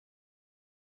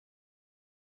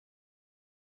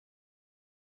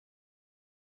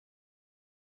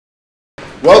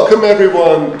Welcome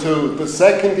everyone to the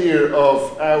second year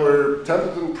of our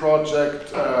Templeton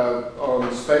project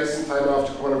on space and time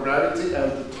after quantum gravity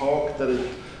and the talk that it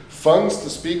funds,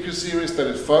 the speaker series that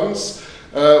it funds.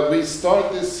 We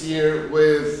start this year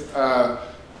with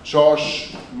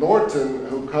Josh Norton,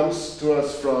 who comes to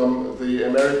us from the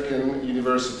American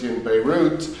University in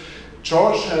Beirut.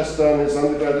 Josh has done his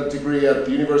undergraduate degree at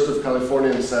the University of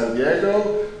California in San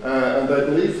Diego, and I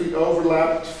believe we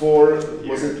overlapped for,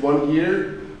 was it 1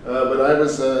 year? When I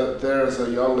was there as a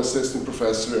young assistant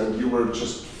professor and you were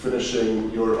just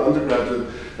finishing your undergraduate.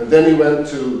 And then he went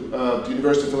to the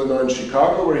University of Illinois in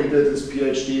Chicago, where he did his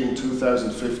PhD in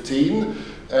 2015,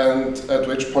 and at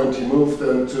which point he moved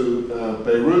then to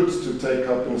Beirut to take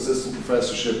up an assistant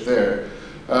professorship there.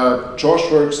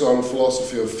 Josh works on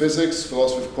philosophy of physics,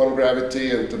 philosophy of quantum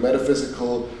gravity, and the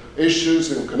metaphysical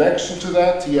issues in connection to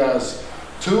that. He has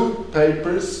 2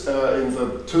 papers in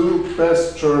the 2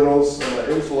 best journals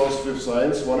in philosophy of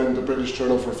science, one in the British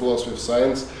Journal for Philosophy of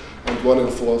Science and one in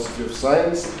philosophy of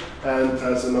science, and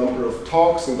has a number of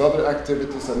talks and other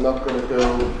activities. I'm not going to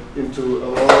go into a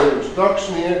long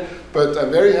introduction here, but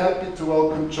I'm very happy to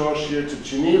welcome Josh here to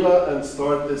Geneva and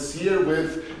start this year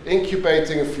with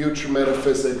Incubating a Future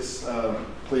Metaphysics.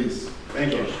 Please.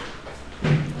 Thank you.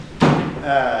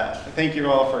 Thank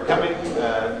you all for coming.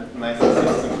 Nice to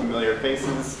see some familiar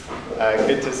faces.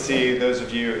 Good to see those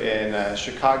of you in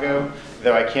Chicago,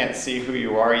 though I can't see who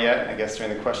you are yet. I guess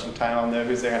during the question time I'll know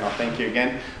who's there, and I'll thank you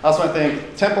again. I also want to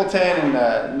thank Templeton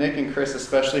and Nick and Chris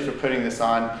especially for putting this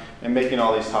on and making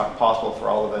all these talks possible for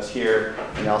all of us here,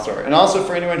 and also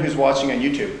for anyone who's watching on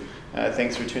YouTube.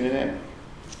 Thanks for tuning in.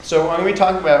 So when we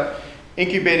talk about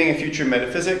incubating a future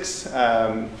metaphysics,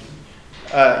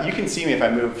 you can see me if I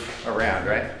move around,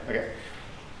 right? Okay.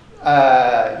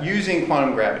 Using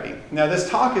quantum gravity. Now this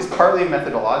talk is partly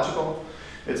methodological.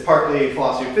 It's partly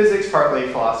philosophy of physics, partly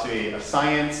philosophy of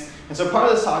science. And so part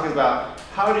of this talk is about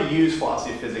how to use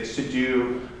philosophy of physics to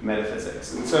do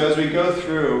metaphysics. And so as we go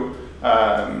through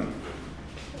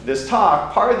this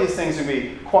talk, part of these things are going to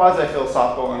be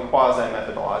quasi-philosophical and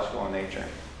quasi-methodological in nature.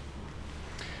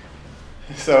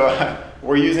 So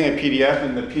we're using a PDF,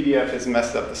 and the PDF has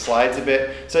messed up the slides a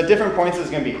bit. So at different points, there's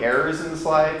going to be errors in the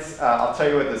slides. I'll tell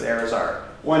you what those errors are.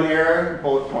 1 error,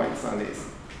 bullet points on these.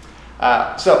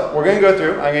 So we're going to go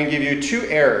through. I'm going to give you 2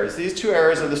 errors. These 2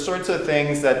 errors are the sorts of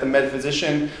things that the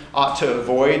metaphysician ought to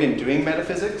avoid in doing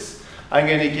metaphysics. I'm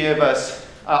going to give us,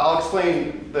 I'll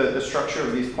explain the structure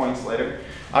of these points later.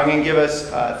 I'm going to give us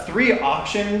 3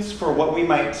 options for what we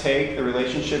might take the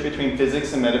relationship between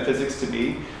physics and metaphysics to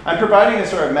be. I'm providing a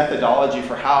sort of methodology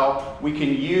for how we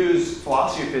can use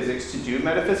philosophy of physics to do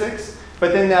metaphysics,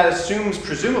 but then that assumes,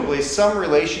 presumably, some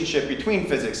relationship between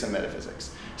physics and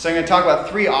metaphysics. So I'm going to talk about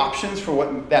 3 options for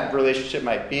what that relationship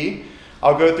might be.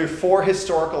 I'll go through 4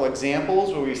 historical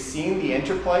examples where we've seen the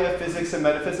interplay of physics and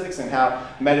metaphysics and how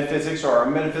metaphysics, or our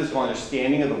metaphysical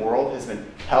understanding of the world, has been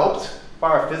helped by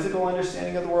our physical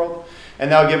understanding of the world.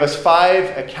 And that'll give us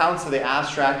 5 accounts of the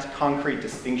abstract concrete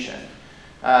distinction.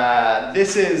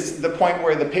 This is the point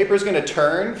where the paper is going to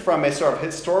turn from a sort of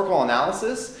historical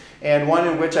analysis and one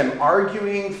in which I'm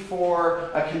arguing for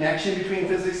a connection between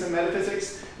physics and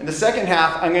metaphysics. In the second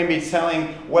half, I'm going to be telling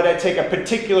what I take a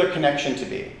particular connection to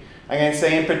be. I'm going to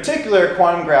say, in particular,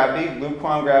 quantum gravity, loop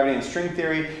quantum gravity and string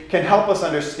theory can help us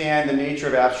understand the nature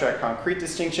of abstract concrete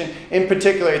distinction. In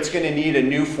particular, it's going to need a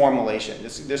new formulation.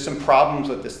 There's some problems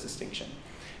with this distinction.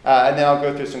 And then I'll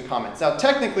go through some comments. Now,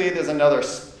 technically, there's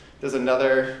this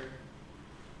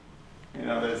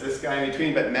guy in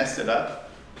between, but messed it up.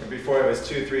 Before it was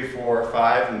 2, 3, 4,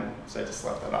 5, and so I just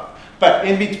left that off. But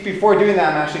before doing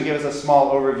that, I'm actually going to give us a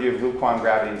small overview of loop quantum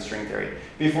gravity and string theory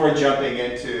before jumping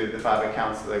into the 5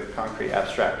 accounts of the concrete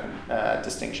abstract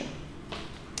distinction.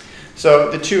 So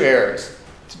the 2 errors.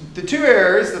 The 2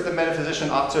 errors that the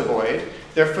metaphysician ought to avoid,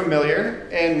 they're familiar.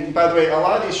 And by the way, a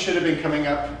lot of these should have been coming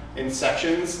up in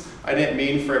sections. I didn't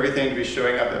mean for everything to be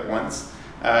showing up at once.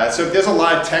 So if there's a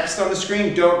lot of text on the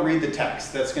screen, don't read the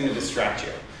text. That's going to distract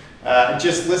you.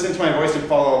 Just listen to my voice and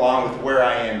follow along with where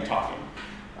I am talking.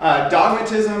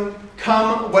 Dogmatism,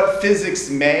 come what physics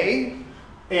may,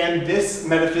 and this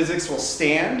metaphysics will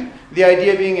stand. The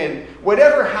idea being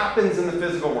whatever happens in the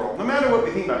physical world, no matter what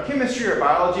we think about chemistry or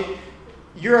biology,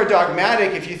 you're a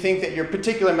dogmatic if you think that your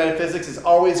particular metaphysics is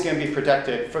always going to be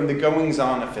protected from the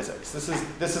goings-on of physics.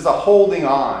 This is a holding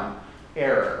on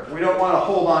error. We don't want to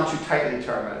hold on too tightly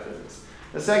to our metaphysics.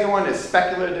 The second one is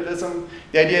speculativism.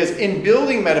 The idea is in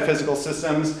building metaphysical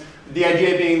systems, the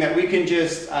idea being that we can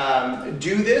just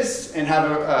do this and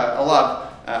have a lot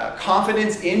of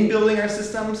confidence in building our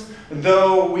systems,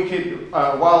 though we could,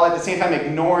 while at the same time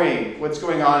ignoring what's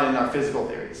going on in our physical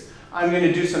theories. I'm going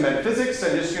to do some metaphysics.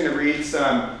 I'm just going to read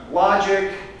some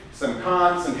logic, some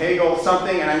Kant, some Hegel,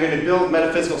 something, and I'm going to build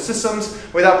metaphysical systems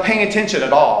without paying attention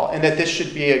at all, and that this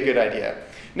should be a good idea.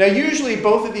 Now, usually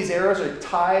both of these arrows are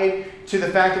tied to the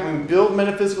fact that when we build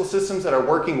metaphysical systems that are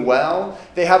working well,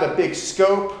 they have a big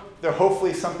scope. They're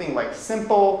hopefully something like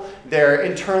simple, they're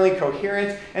internally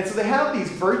coherent, and so they have these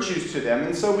virtues to them,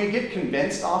 and so we get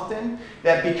convinced often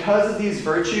that because of these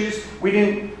virtues,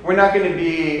 we're not going to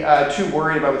be too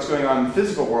worried about what's going on in the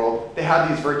physical world. They have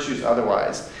these virtues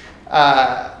otherwise.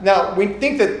 Now, we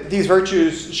think that these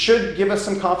virtues should give us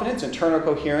some confidence, internal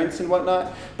coherence and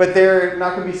whatnot, but they're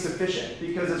not going to be sufficient,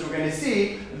 because as we're going to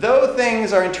see, though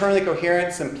things are internally coherent,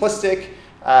 simplistic,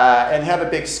 and have a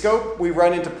big scope, we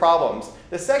run into problems.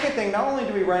 The second thing, not only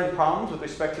do we run into problems with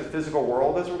respect to the physical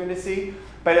world, as we're going to see,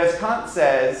 but as Kant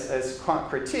says, as Kant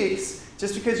critiques,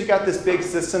 just because you got this big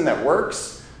system that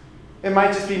works, it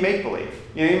might just be make-believe.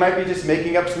 You might be just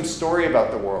making up some story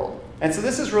about the world. And so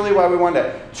this is really why we want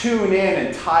to tune in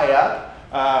and tie up,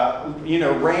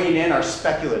 rein in our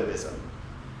speculativism.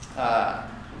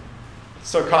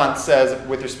 So Kant says,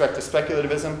 with respect to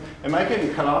speculativism, am I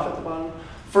getting cut off at the bottom?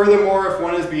 Furthermore, if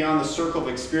one is beyond the circle of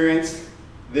experience,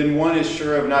 then one is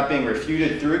sure of not being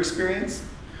refuted through experience.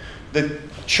 The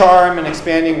charm in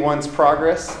expanding one's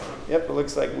progress. Yep, it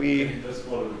looks like we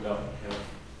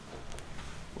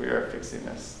are fixing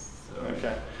this.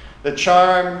 Okay. The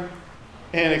charm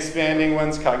in expanding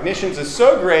one's cognitions is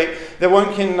so great that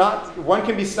one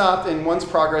can be stopped in one's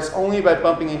progress only by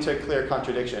bumping into a clear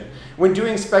contradiction. When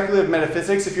doing speculative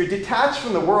metaphysics, if you're detached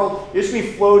from the world, you're just going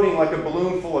to be floating like a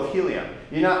balloon full of helium.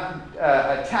 You're not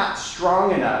attached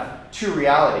strong enough to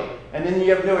reality. And then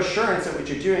you have no assurance that what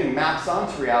you're doing maps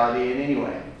onto reality in any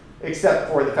way, except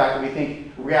for the fact that we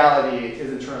think reality is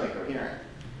internally coherent.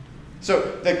 So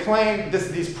the claim,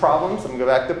 these problems, I'm going to go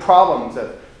back, the problems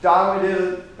of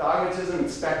dogmatism and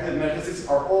speculative metaphysics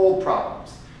are old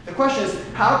problems. The question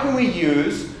is, how can we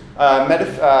use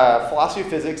philosophy of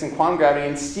physics and quantum gravity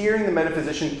in steering the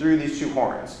metaphysician through these two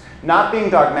horns? Not being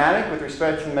dogmatic with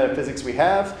respect to the metaphysics we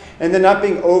have, and then not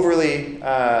being overly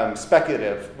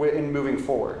speculative in moving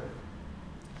forward.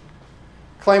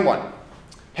 Claim 1.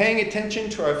 Paying attention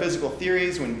to our physical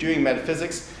theories when doing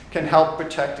metaphysics can help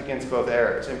protect against both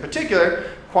errors. In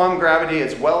particular, quantum gravity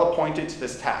is well appointed to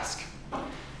this task.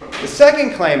 The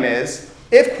second claim is,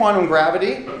 if quantum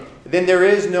gravity, then there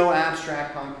is no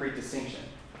abstract concrete distinction.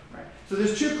 Right? So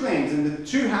there's two claims, and the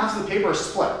two halves of the paper are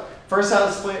split. First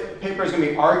half of the paper is going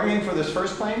to be arguing for this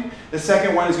first claim. The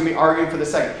second one is going to be arguing for the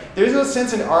second. There's no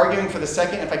sense in arguing for the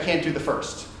second if I can't do the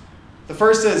first. The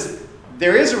first is,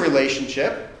 there is a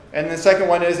relationship, and the second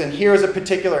one is, and here is a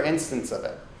particular instance of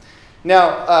it.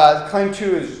 Now, claim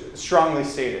 2 is strongly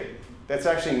stated. That's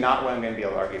actually not what I'm going to be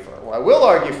able to argue for. What I will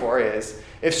argue for is,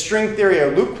 if string theory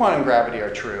or loop quantum gravity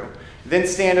are true, then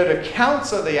standard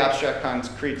accounts of the abstract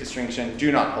concrete distinction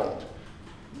do not hold.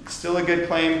 Still a good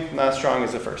claim, not as strong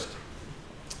as the first.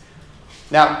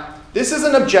 Now, this is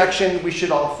an objection we should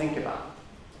all think about.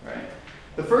 Right?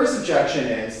 The first objection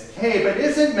is, hey, but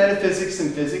isn't metaphysics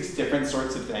and physics different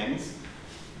sorts of things?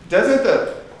 Doesn't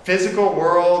the physical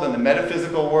world and the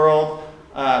metaphysical world,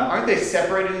 aren't they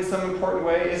separated in some important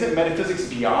way? Isn't metaphysics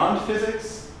beyond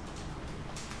physics?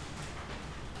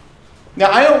 Now,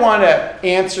 I don't want to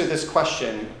answer this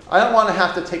question. I don't want to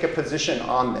have to take a position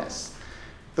on this.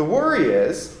 The worry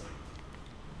is,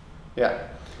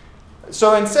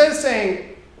 so instead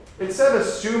of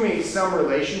assuming some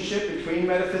relationship between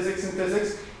metaphysics and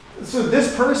physics, so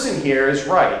this person here is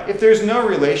right. If there's no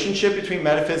relationship between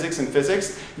metaphysics and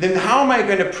physics, then how am I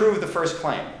going to prove the first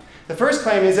claim? The first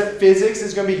claim is that physics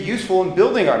is going to be useful in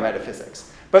building our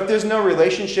metaphysics. But if there's no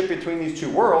relationship between these two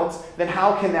worlds, then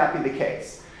how can that be the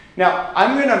case? Now,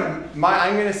 I'm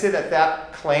going to say that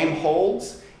that claim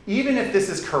holds, even if this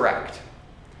is correct.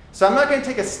 So I'm not going to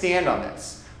take a stand on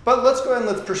this. But let's go ahead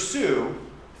and let's pursue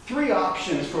 3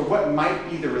 options for what might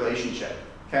be the relationship.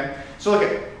 Okay? So look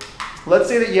at, let's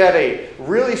say that you had a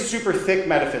really super thick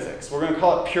metaphysics. We're going to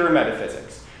call it pure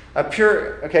metaphysics.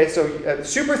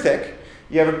 Super thick,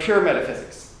 you have a pure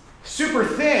metaphysics. Super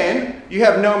thin, you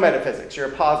have no metaphysics. You're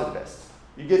a positivist.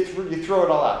 You throw it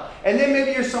all out. And then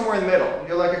maybe you're somewhere in the middle.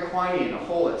 You're like a Quinian, a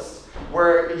holist,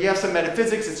 where you have some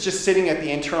metaphysics. It's just sitting at the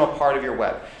internal part of your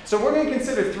web. So we're going to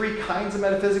consider 3 kinds of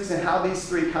metaphysics and how these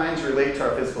 3 kinds relate to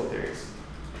our physical theories.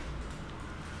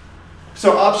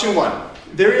 So option 1,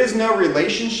 there is no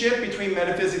relationship between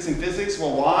metaphysics and physics.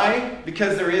 Well, why?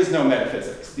 Because there is no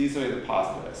metaphysics. These are the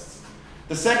positivists.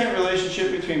 The second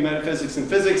relationship between metaphysics and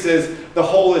physics is the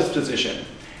holist position.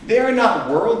 They are not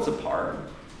worlds apart.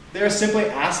 They are simply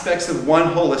aspects of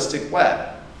one holistic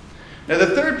web. Now, the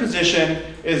third position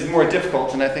is more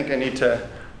difficult, and I think I need to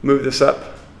move this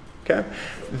up. Okay?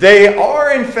 They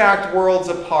are, in fact, worlds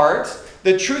apart.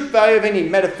 The truth value of any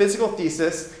metaphysical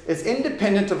thesis is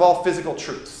independent of all physical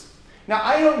truths. Now,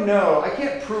 I don't know. I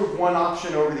can't prove one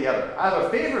option over the other. I have a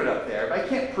favorite up there, but I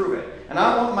can't prove it. And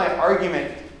I don't want my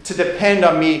argument to depend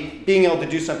on me being able to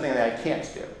do something that I can't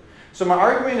do. So my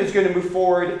argument is going to move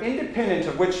forward independent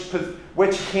of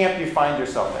which camp you find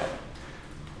yourself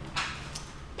in.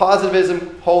 Positivism,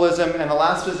 holism, and the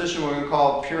last position we're going to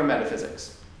call pure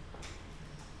metaphysics.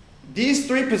 These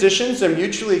three positions are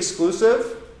mutually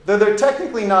exclusive, though they're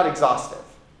technically not exhaustive.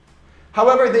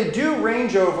 However, they do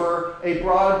range over a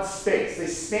broad space. They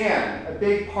span a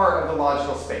big part of the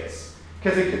logical space,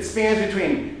 because it spans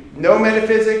between no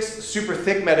metaphysics, super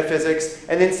thick metaphysics,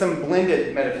 and then some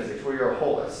blended metaphysics where you're a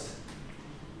holist.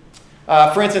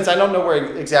 For instance, I don't know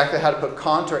exactly how to put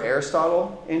Kant or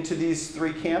Aristotle into these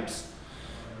three camps.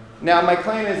 Now, my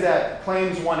claim is that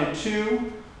claims 1 and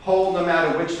 2 hold no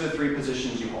matter which of the three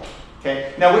positions you hold.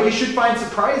 Okay? Now, what you should find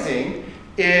surprising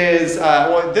is,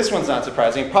 well, this one's not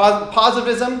surprising.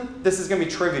 Positivism, this is going to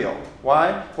be trivial.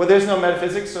 Why? Well, there's no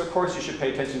metaphysics, so of course you should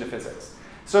pay attention to physics.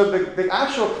 So the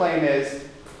actual claim is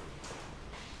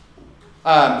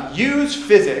use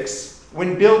physics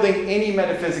when building any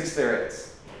metaphysics there is.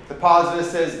 The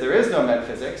positivist says there is no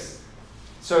metaphysics,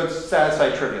 so it's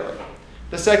satisfied trivially.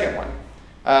 The second one,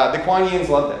 the Kuan-Yins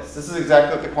love this. This is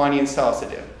exactly what the Kuan-Yins tell us to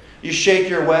do. You shake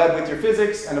your web with your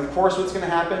physics, and of course what's going to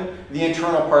happen? The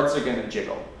internal parts are going to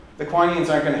jiggle. The Kuan-Yins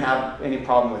aren't going to have any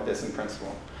problem with this in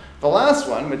principle. The last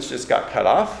one, which just got cut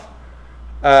off,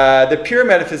 the pure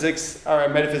metaphysics or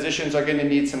metaphysicians are going to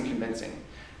need some convincing.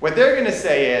 What they're going to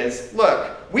say is,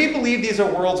 look, we believe these are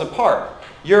worlds apart.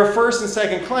 Your first and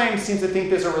second claim seems to think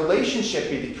there's a relationship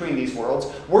between these worlds.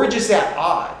 We're just at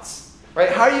odds. Right?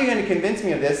 How are you going to convince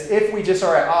me of this if we just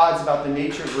are at odds about the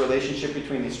nature of the relationship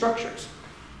between these structures?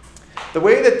 The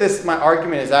way that my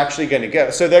argument is actually going to go,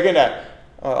 so they're going to,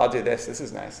 oh, I'll do this. This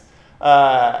is nice.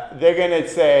 They're going to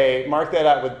say, mark that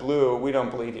out with blue. We don't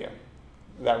believe you.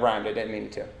 That rhymed. I didn't mean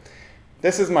to.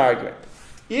 This is my argument.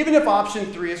 Even if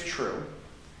option 3 is true,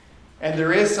 and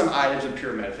there is some items of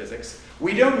pure metaphysics,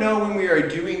 we don't know when we are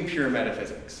doing pure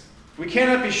metaphysics. We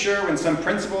cannot be sure when some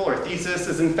principle or thesis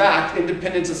is in fact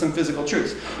independent of some physical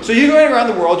truths. So you're going around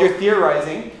the world, you're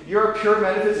theorizing, you're a pure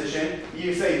metaphysician,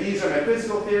 you say these are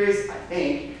metaphysical theories, I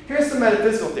think. Here's some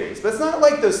metaphysical theories. But it's not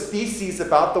like those theses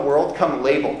about the world come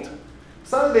labeled.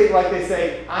 It's not like they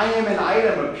say, I am an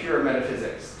item of pure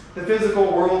metaphysics. The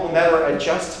physical world will never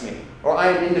adjust me, or I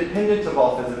am independent of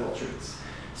all physical truths.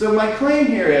 So my claim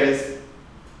here is,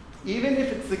 even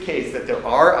if it's the case that there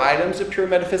are items of pure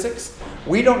metaphysics,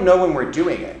 we don't know when we're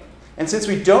doing it. And since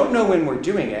we don't know when we're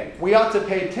doing it, we ought to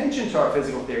pay attention to our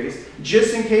physical theories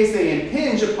just in case they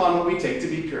impinge upon what we take to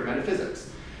be pure metaphysics.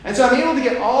 And so I'm able to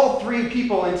get all three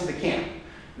people into the camp.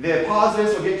 The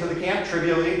positivists will get into the camp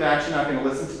trivially. They're actually not going to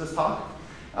listen to this talk.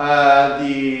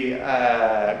 The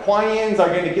Kuan-Yins are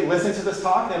going to listen to this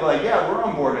talk. They'll be like, yeah, we're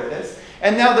on board with this.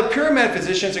 And now the pure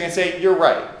metaphysicians are going to say, you're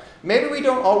right. Maybe we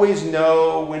don't always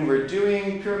know when we're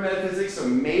doing pure metaphysics, so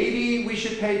maybe we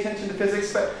should pay attention to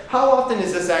physics, but how often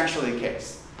is this actually the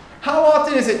case? How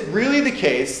often is it really the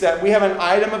case that we have an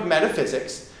item of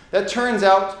metaphysics that turns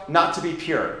out not to be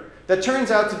pure, that turns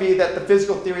out to be that the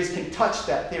physical theories can touch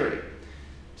that theory?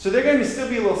 So they're going to still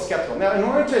be a little skeptical. Now, in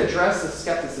order to address the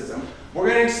skepticism, we're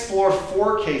going to explore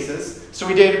 4 cases. So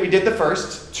we did the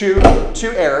first, two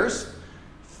errors,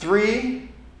 3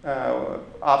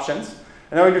 options.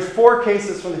 And then we do 4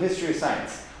 cases from the history of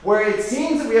science, where it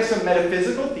seems that we have some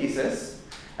metaphysical thesis,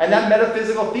 and that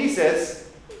metaphysical thesis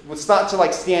was thought to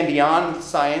like stand beyond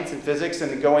science and physics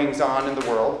and the goings-on in the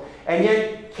world, and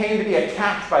yet came to be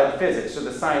attacked by the physics or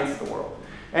the science of the world.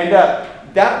 And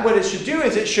what it should do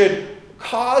is it should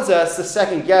cause us to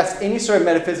second guess any sort of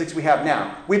metaphysics we have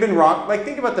now. We've been wrong. Like,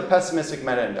 think about the pessimistic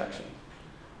meta-induction.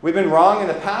 We've been wrong in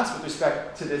the past with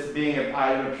respect to this being an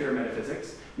item of pure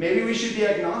metaphysics. Maybe we should be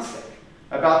agnostic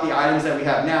about the items that we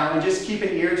have now and just keep an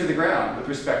ear to the ground with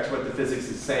respect to what the physics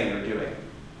is saying or doing.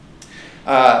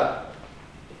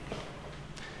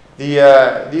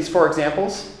 These 4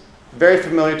 examples, very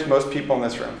familiar to most people in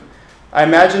this room. I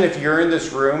imagine if you're in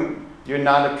this room, you're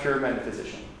not a pure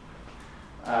metaphysician.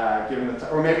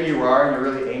 Or maybe you are and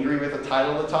you're really angry with the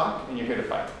title of the talk and you're here to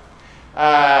fight.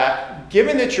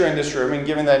 Given that you're in this room and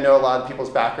given that I know a lot of people's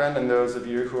background and those of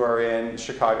you who are in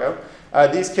Chicago,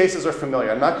 these cases are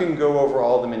familiar. I'm not going to go over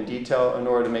all of them in detail in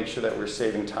order to make sure that we're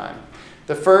saving time.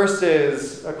 The first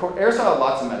is, Aristotle had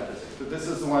lots of metaphysics, but this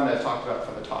is the one that I talked about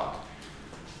from the talk.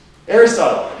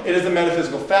 Aristotle, it is a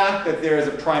metaphysical fact that there is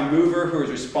a prime mover who is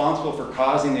responsible for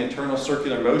causing the eternal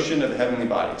circular motion of the heavenly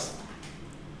bodies.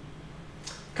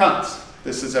 Kant,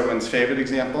 this is everyone's favorite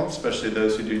example, especially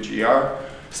those who do GR.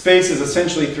 Space is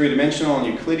essentially three-dimensional and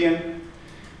Euclidean.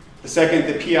 The second,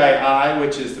 the PII,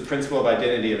 which is the principle of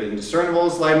identity of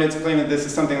indiscernibles. Leibniz claimed that this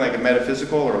is something like a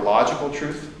metaphysical or logical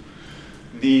truth.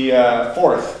 The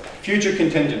fourth, future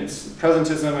contingents,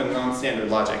 presentism and non-standard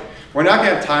logic. We're not going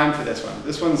to have time for this one.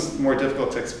 This one's more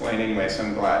difficult to explain anyway, so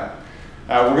I'm glad.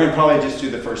 We're going to probably just do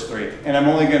the first three, and I'm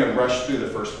only going to rush through the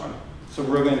first one. So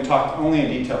we're going to talk only in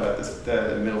detail about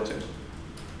the middle two.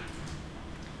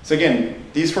 So again,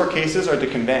 these four cases are to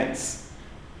convince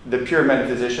the pure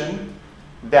metaphysician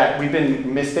that we've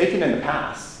been mistaken in the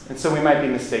past, and so we might be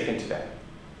mistaken today.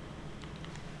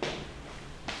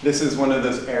 This is one of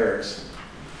those errors.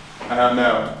 I don't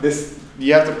know.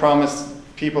 You have to promise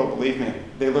people, believe me,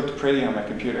 they looked pretty on my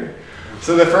computer.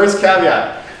 So the first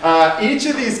caveat, each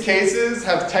of these cases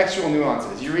have textual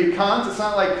nuances. You read Kant, it's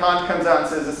not like Kant comes out and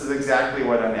says this is exactly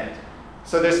what I meant.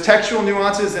 So there's textual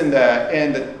nuances in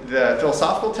the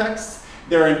philosophical texts.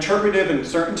 There are interpretive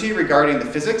uncertainty regarding the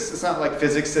physics. It's not like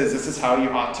physics says this is how you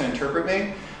ought to interpret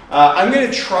me. I'm going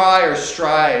to try or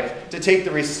strive to take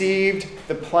the received,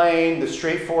 the plain, the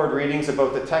straightforward readings of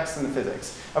both the text and the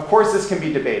physics. Of course, this can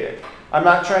be debated. I'm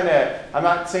not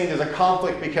saying there's a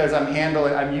conflict because I'm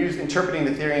interpreting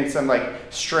the theory in some like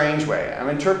strange way. I'm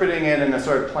interpreting it in a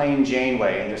sort of plain Jane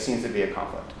way, and there seems to be a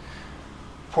conflict.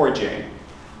 Poor Jane.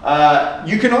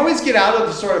 You can always get out of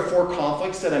the sort of four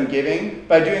conflicts that I'm giving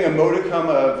by doing a modicum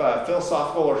of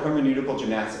philosophical or hermeneutical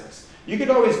gymnastics. You could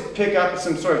always pick up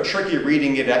some sort of tricky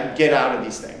reading, get out of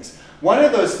these things. One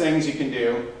of those things you can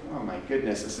do, oh my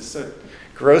goodness, this is so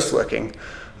gross looking.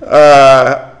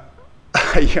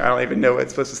 I don't even know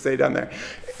what's supposed to say down there.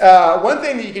 One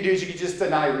thing that you could do is you could just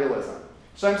deny realism.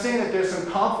 So I'm saying that there's some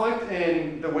conflict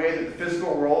in the way that the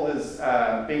physical world is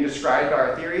being described by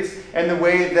our theories and the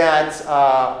way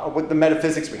that with the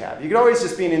metaphysics we have. You could always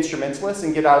just be an instrumentalist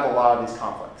and get out of a lot of these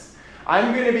conflicts.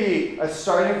 I'm going to be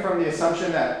starting from the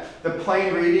assumption that the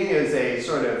plain reading is a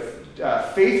sort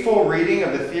of faithful reading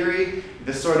of the theory.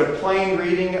 The sort of plain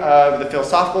reading of the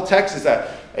philosophical text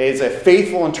is a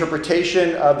faithful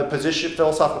interpretation of the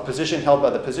philosophical position held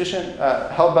by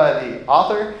the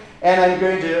author. And I'm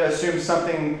going to assume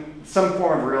some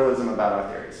form of realism about our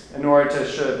theories in order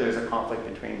to show that there's a conflict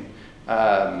between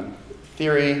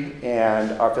theory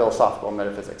and our philosophical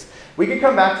metaphysics. We can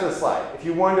come back to the slide if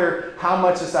you wonder how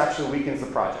much this actually weakens the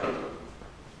project.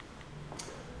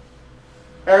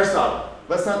 Aristotle.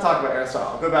 Let's not talk about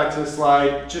Aristotle. I'll go back to the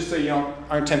slide just so you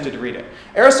aren't tempted to read it.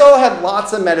 Aristotle had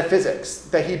lots of metaphysics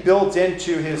that he built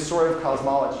into his sort of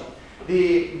cosmology.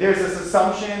 There's this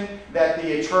assumption that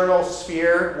the eternal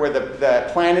sphere where the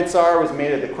planets are was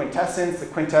made of the quintessence. The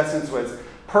quintessence was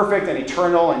perfect and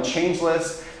eternal and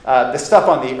changeless. The stuff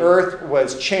on the earth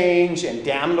was change and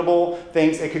damnable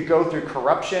things. It could go through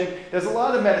corruption. There's a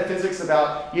lot of metaphysics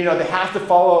about, they have to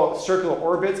follow circular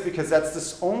orbits because that's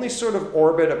the only sort of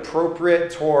orbit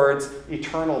appropriate towards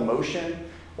eternal motion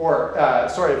or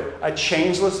sort of a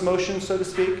changeless motion, so to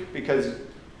speak, because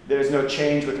there's no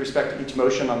change with respect to each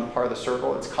motion on the part of the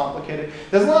circle. It's complicated.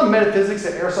 There's a lot of metaphysics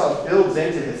that Aristotle builds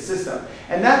into his system.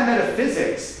 And that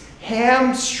metaphysics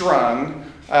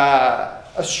hamstrung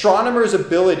astronomers'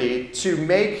 ability to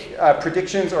make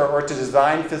predictions or to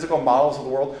design physical models of the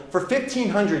world for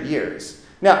 1,500 years.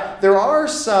 Now, there are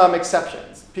some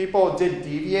exceptions. People did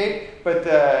deviate, but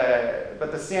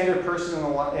the standard person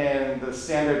and the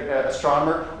standard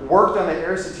astronomer worked on the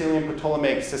Aristotelian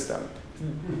Ptolemaic system,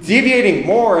 deviating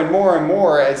more and more and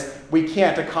more as we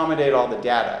can't accommodate all the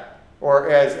data,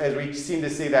 or as we seem to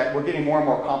see that we're getting more and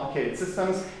more complicated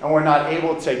systems and we're not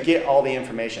able to get all the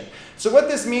information. So what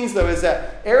this means, though, is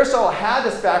that Aristotle had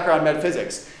this background in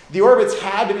metaphysics. The orbits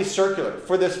had to be circular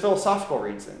for this philosophical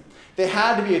reason. They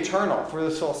had to be eternal for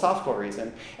this philosophical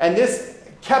reason. And this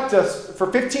kept us, for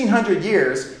 1,500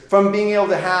 years, from being able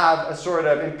to have a sort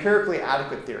of empirically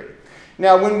adequate theory.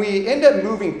 Now, when we end up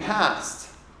moving past,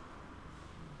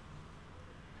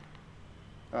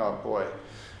 oh boy.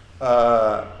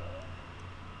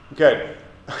 Good.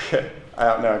 Okay. I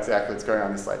don't know exactly what's going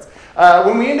on in these slides.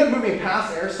 When we end up moving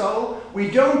past Aristotle,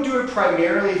 we don't do it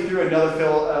primarily through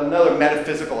another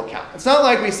metaphysical account. It's not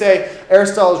like we say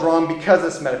Aristotle is wrong because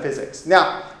it's metaphysics.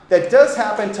 Now, that does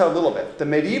happen to a little bit. The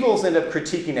medievals end up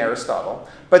critiquing Aristotle,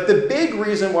 but the big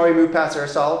reason why we move past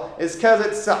Aristotle is because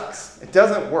it sucks. It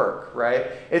doesn't work,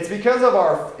 right? It's because of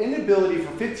our inability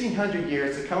for 1,500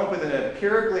 years to come up with an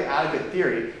empirically adequate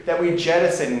theory that we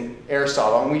jettison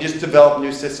Aristotle and we just develop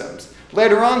new systems.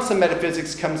 Later on, some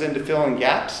metaphysics comes in to fill in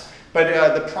gaps,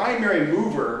 But the primary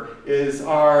mover is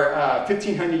our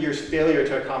 1,500 years failure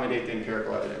to accommodate the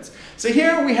empirical evidence. So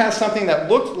here we have something that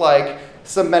looked like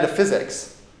some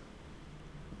metaphysics.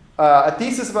 A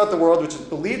thesis about the world, which is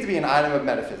believed to be an item of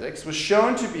metaphysics, was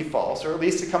shown to be false, or at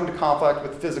least to come into conflict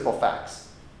with physical facts.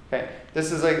 Okay?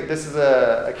 This is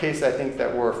a case I think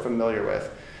that we're familiar with.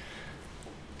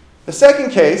 The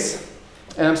second case,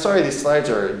 and I'm sorry these slides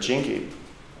are jinky,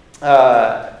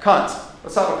 Kant.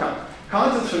 Let's talk about Kant.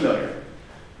 Kant is familiar.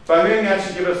 But I'm going to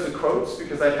actually give us the quotes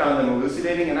because I found them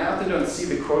elucidating, and I often don't see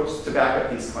the quotes to back up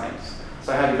these claims.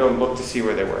 So I had to go and look to see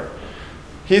where they were.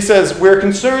 He says, we're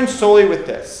concerned solely with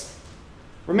this.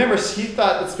 Remember, he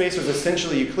thought that space was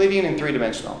essentially Euclidean and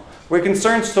three-dimensional. We're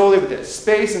concerned solely with this.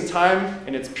 Space and time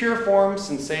in its pure form,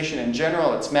 sensation in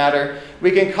general, its matter.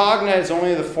 We can cognize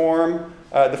only the former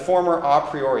a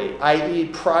priori, i.e.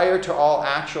 prior to all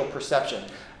actual perception.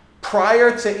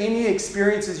 Prior to any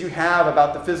experiences you have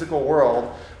about the physical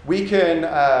world, we can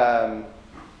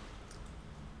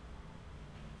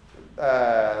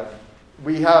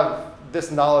we have this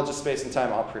knowledge of space and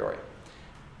time a priori.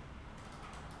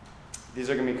 These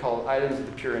are going to be called items of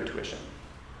the pure intuition.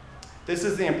 This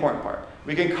is the important part.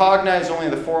 We can cognize only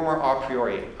the former a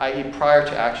priori, i.e. prior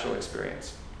to actual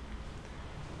experience.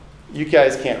 You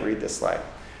guys can't read this slide.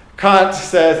 Kant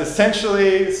says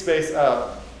essentially space,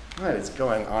 what is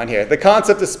going on here? The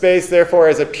concept of space, therefore,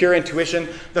 is a pure intuition,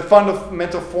 the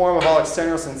fundamental form of all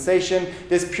external sensation.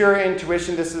 This pure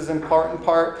intuition, this is important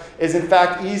part, is in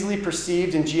fact easily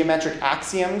perceived in geometric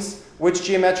axioms. Which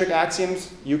geometric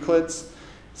axioms? Euclid's.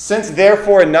 Since,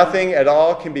 therefore, nothing at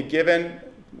all can be given,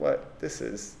 what this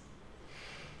is.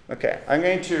 Okay, I'm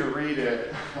going to read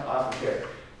it off of here.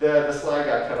 The slide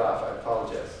got cut off, I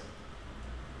apologize.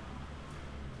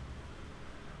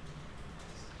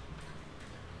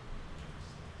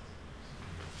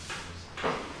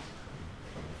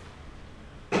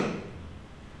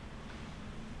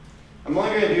 I'm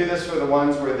only going to do this for the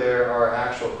ones where there are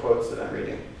actual quotes that I'm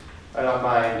reading. I don't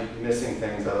mind missing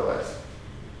things otherwise.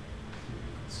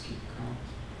 Skip Kant.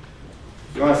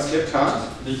 You want to skip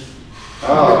Kant?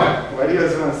 Oh, why do you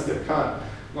guys want to skip Kant?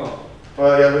 Well,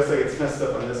 yeah, it looks like it's messed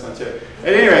up on this one too.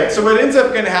 At any rate, so what ends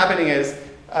up going to happening is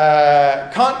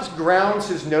Kant grounds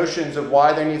his notions of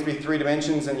why there needs to be three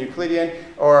dimensions in Euclidean,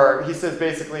 or he says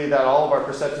basically that all of our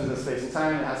perceptions of space and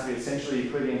time has to be essentially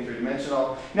Euclidean and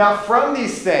three-dimensional. Now, from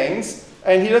these things,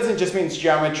 and he doesn't just mean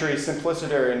geometry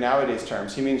simpliciter in nowadays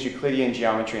terms, he means Euclidean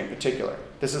geometry in particular.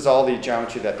 This is all the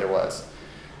geometry that there was.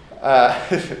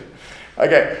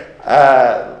 Okay,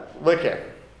 look here.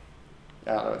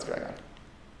 I don't know what's going on.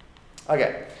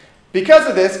 Okay, because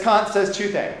of this, Kant says two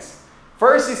things.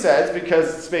 First, he says,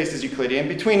 because space is Euclidean,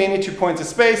 between any 2 points of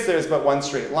space, there's but one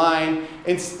straight line.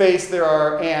 In space, there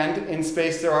are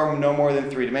no more than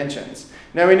 3 dimensions.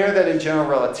 Now, we know that in general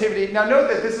relativity, now note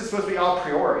that this is supposed to be a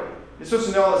priori. You're supposed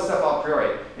to know all this stuff a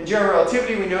priori. In general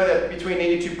relativity, we know that between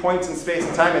any 2 points in space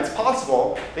and time, it's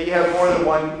possible that you have more than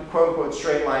one quote-unquote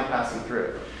straight line passing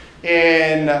through.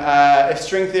 And if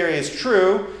string theory is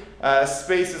true,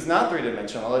 space is not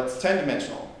 3-dimensional, it's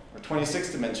 10-dimensional, or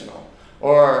 26-dimensional.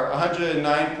 Or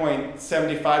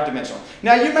 109.75 dimensional.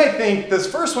 Now you might think those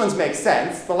first ones make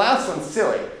sense, the last one's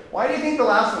silly. Why do you think the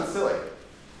last one's silly?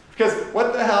 Because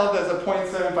what the hell does a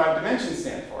 0.75 dimension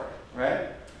stand for, right?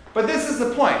 But this is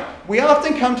the point. We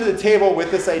often come to the table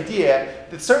with this idea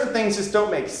that certain things just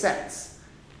don't make sense.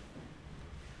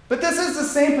 But this is the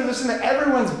same position that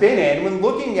everyone's been in when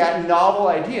looking at novel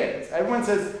ideas. Everyone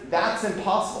says, that's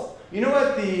impossible. You know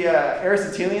what the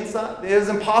Aristotelians thought? It was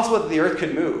impossible that the Earth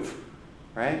could move.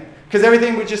 Right? Because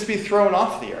everything would just be thrown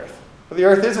off the Earth. But the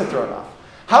Earth isn't thrown off.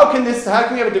 How can we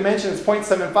have a dimension that's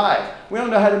 0.75? We don't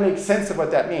know how to make sense of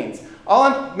what that means.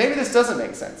 Maybe this doesn't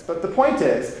make sense, but the point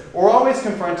is, we're always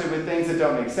confronted with things that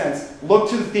don't make sense. Look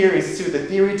to the theories to see what the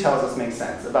theory tells us makes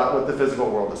sense about what the physical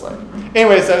world is like.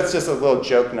 Anyways, that's just a little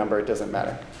joke number, it doesn't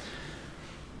matter.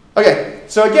 Okay,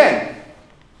 so again,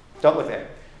 don't look there.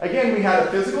 Again, we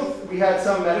had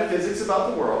some metaphysics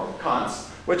about the world, Kant's,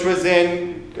 which was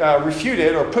then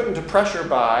refuted or put into pressure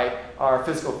by our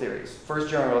physical theories. First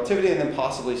general relativity and then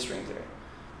possibly string theory.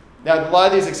 Now, a lot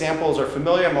of these examples are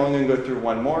familiar. I'm only going to go through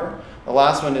one more. The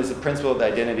last one is the principle of the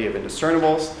identity of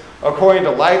indiscernibles. According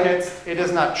to Leibniz, it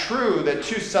is not true that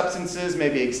two substances may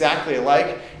be exactly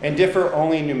alike and differ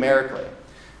only numerically.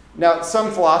 Now,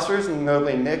 some philosophers,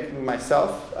 notably Nick and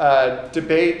myself,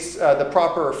 debate the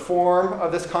proper form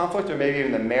of this conflict or maybe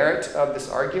even the merit of this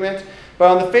argument. But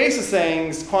on the face of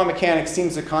things, quantum mechanics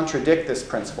seems to contradict this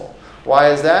principle. Why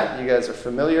is that? You guys are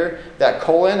familiar. That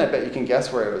colon, I bet you can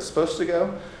guess where it was supposed to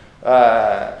go.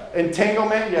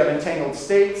 Entanglement, you have entangled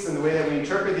states, and the way that we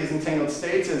interpret these entangled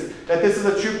states is that this is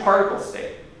a true particle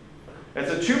state.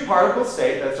 It's a true particle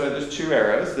state, that's why there's two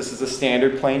arrows. This is a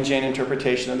standard plain Jane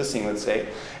interpretation of the singlet state.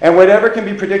 And whatever can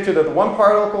be predicted of the one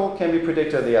particle can be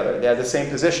predicted of the other. They have the same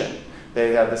position.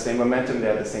 They have the same momentum, they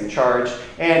have the same charge.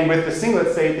 And with the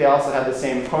singlet state, they also have the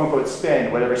same quote-unquote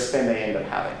spin, whatever spin they end up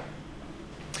having.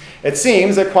 It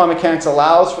seems that quantum mechanics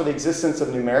allows for the existence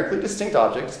of numerically distinct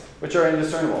objects, which are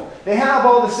indiscernible. They have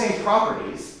all the same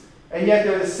properties, and yet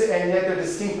they're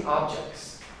distinct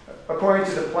objects, according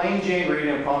to the plain Jane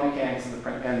reading of quantum mechanics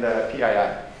and the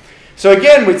PII. So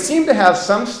again, we seem to have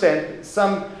some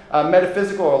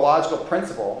metaphysical or logical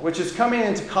principle, which is coming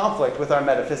into conflict with our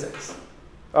metaphysics.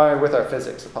 With our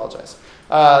physics, apologize.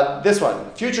 This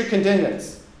one, future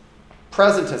contingents,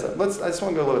 presentism. I just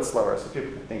want to go a little bit slower so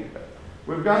people can think of it.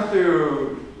 We've gone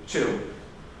through two.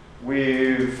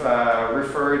 We've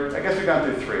referred, I guess we've gone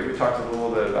through three. We talked a little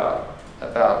bit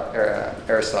about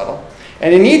Aristotle.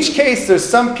 And in each case, there's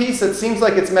some piece that seems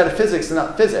like it's metaphysics and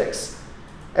not physics.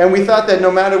 And we thought that no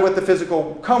matter what the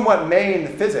physical, come what may in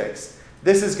the physics,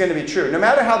 this is going to be true. No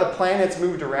matter how the planets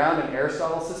moved around in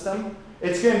Aristotle's system,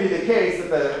 it's going to be the case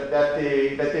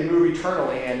that they move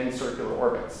eternally and in circular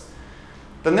orbits.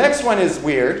 The next one is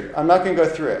weird. I'm not going to go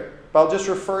through it, but I'll just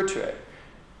refer to it.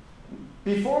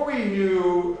 Before we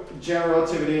knew general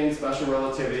relativity and special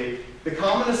relativity, the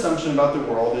common assumption about the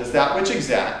world is that which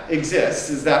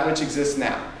exists is that which exists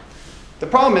now. The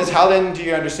problem is, how then do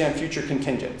you understand future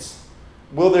contingents?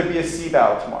 Will there be a sea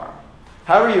battle tomorrow?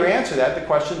 However you answer that, the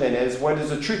question then is, what is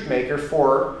a truth maker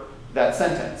for that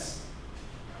sentence?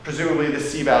 Presumably the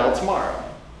sea battle tomorrow.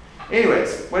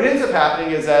 Anyways, what ends up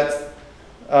happening is that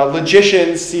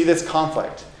logicians see this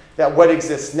conflict. That what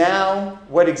exists now,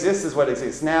 what exists is what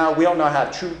exists now. We don't know how to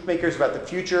have truth makers about the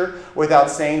future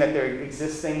without saying that there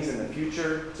exist things in the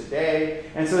future today.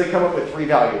 And so they come up with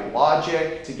three-value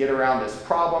logic to get around this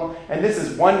problem. And this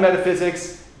is one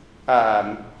metaphysics,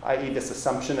 i.e. this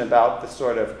assumption about the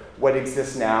sort of what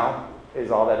exists now is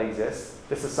all that exists.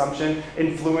 This assumption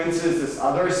influences this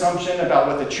other assumption about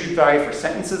what the truth value for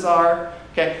sentences are.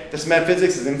 Okay, this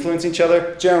metaphysics is influencing each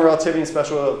other. General relativity and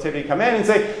special relativity come in and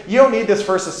say, you don't need this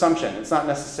first assumption. It's not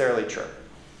necessarily true.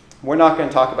 We're not going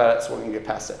to talk about it, so we're going to get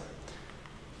past it.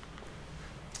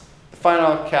 The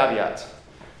final caveat.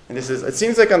 And this is, it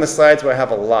seems like on the slides where I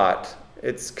have a lot,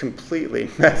 it's completely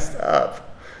messed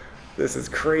up. This is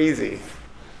crazy.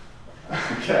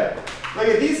 Okay.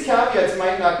 Look, these caveats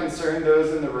might not concern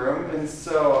those in the room, and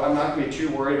so I'm not going to be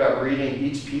too worried about reading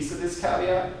each piece of this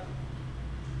caveat,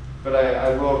 but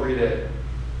I will read it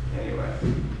anyway.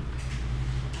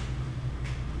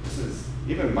 This is,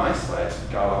 even my slides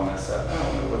got all messed up. I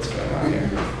don't know what's going on here.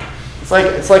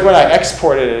 It's like when I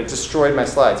exported it, it destroyed my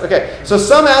slides. Okay, so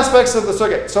some aspects of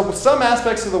some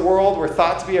aspects of the world were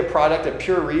thought to be a product of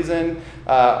pure reason,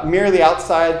 merely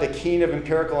outside the keen of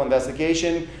empirical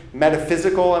investigation,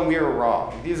 metaphysical, and we were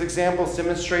wrong. These examples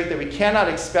demonstrate that we cannot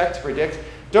expect to predict.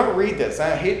 Don't read this.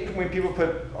 I hate when people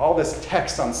put all this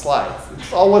text on slides.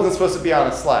 It all wasn't supposed to be on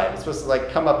a slide. It's supposed to like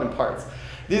come up in parts.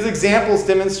 These examples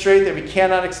demonstrate that we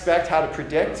cannot expect how to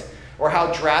predict or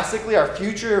how drastically our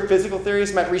future physical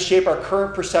theories might reshape our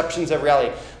current perceptions of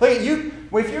reality. Look, if you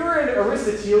were an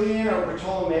Aristotelian or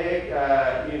Ptolemaic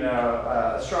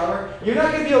astronomer, you're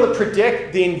not going to be able to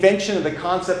predict the invention of the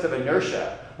concept of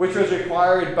inertia, which was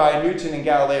required by Newton and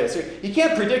Galileo. So you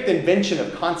can't predict the invention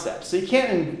of concepts. So you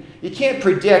can't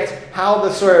predict how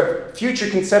the sort of future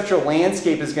conceptual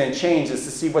landscape is going to change as to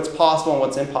see what's possible and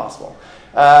what's impossible.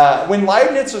 When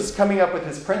Leibniz was coming up with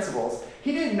his principles,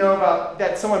 he didn't know about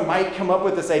that someone might come up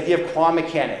with this idea of quantum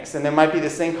mechanics, and there might be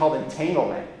this thing called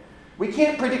entanglement. We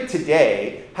can't predict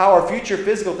today how our future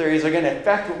physical theories are going to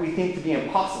affect what we think to be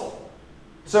impossible.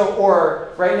 So,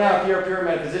 or right now, if you're a pure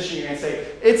metaphysician, you're going to say,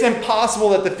 it's impossible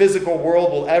that the physical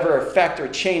world will ever affect or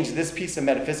change this piece of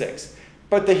metaphysics.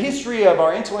 But the history of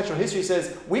our intellectual history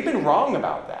says, we've been wrong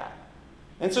about that.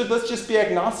 And so let's just be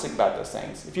agnostic about those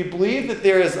things. If you believe that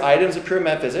there is items of pure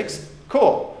metaphysics,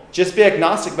 cool. Just be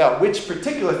agnostic about which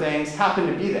particular things happen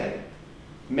to be there.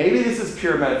 Maybe this is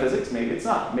pure metaphysics, maybe it's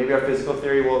not. Maybe our physical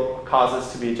theory will cause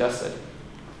us to be adjusted.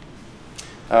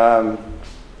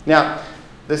 Now,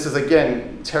 this is,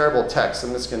 again, terrible text.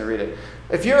 I'm just going to read it.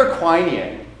 If you're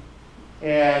Aquinian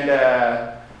and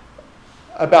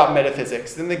about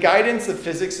metaphysics, then the guidance of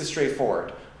physics is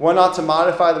straightforward. One ought to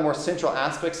modify the more central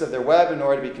aspects of their web in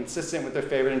order to be consistent with their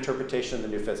favorite interpretation of the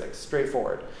new physics.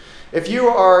 Straightforward. If you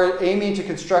are aiming to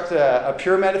construct a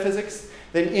pure metaphysics,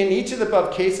 then in each of the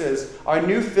above cases, our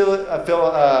new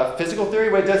physical theory,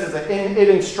 what it does is it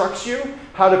instructs you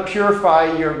how to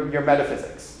purify your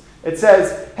metaphysics. It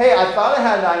says, hey, I thought I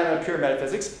had an item of pure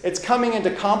metaphysics. It's coming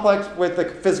into conflict with the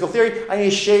physical theory. I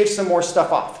need to shave some more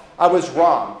stuff off. I was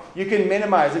wrong. You can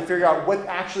minimize and figure out what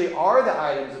actually are the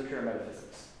items of pure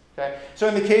metaphysics. Okay? So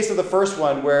in the case of the first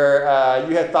one, where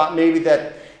you had thought maybe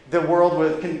that the world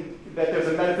that there's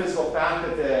a metaphysical fact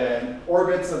that the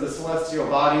orbits of the celestial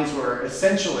bodies were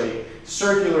essentially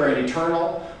circular and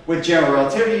eternal with general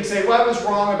relativity, you say, well, I was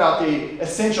wrong about the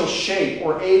essential shape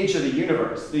or age of the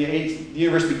universe. The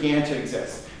universe began to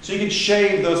exist. So you can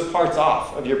shave those parts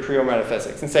off of your pure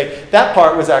metaphysics and say, that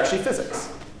part was actually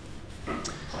physics.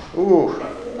 Ooh,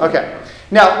 okay.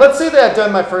 Now, let's say that I've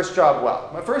done my first job well.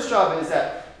 My first job is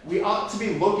that we ought to be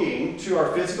looking to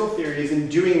our physical theories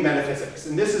and doing metaphysics.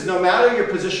 And this is no matter your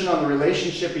position on the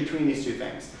relationship between these two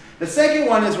things. The second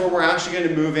one is where we're actually going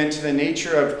to move into the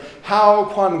nature of how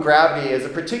quantum gravity is a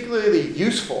particularly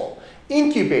useful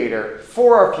incubator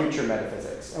for our future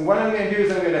metaphysics. And what I'm going to do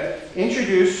is I'm going to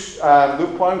introduce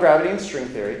loop quantum gravity and string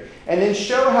theory, and then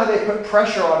show how they put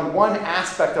pressure on one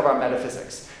aspect of our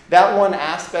metaphysics. That one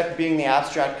aspect being the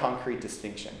abstract concrete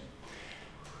distinction.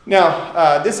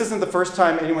 Now, this isn't the first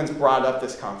time anyone's brought up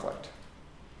this conflict.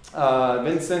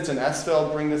 Vincent and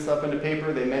Esfeld bring this up in a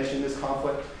paper. They mention this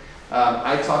conflict.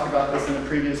 I talked about this in a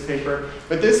previous paper.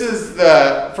 But this is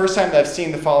the first time that I've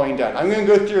seen the following done. I'm going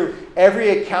to go through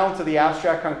every account of the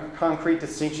abstract concrete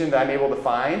distinction that I'm able to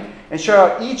find and show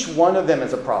how each one of them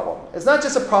is a problem. It's not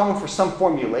just a problem for some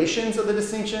formulations of the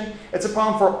distinction. It's a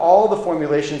problem for all the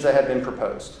formulations that have been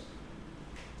proposed.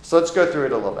 So let's go through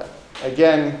it a little bit.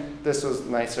 Again, this was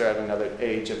nicer at another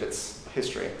age of its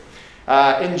history.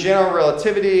 In general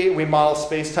relativity, we model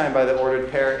spacetime by the ordered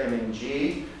pair M and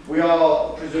G. We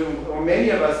all presume, or many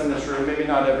of us in this room, maybe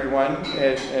not everyone,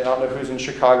 and I don't know who's in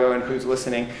Chicago and who's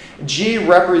listening, G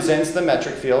represents the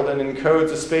metric field and encodes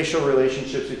the spatial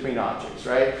relationships between objects,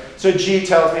 right? So G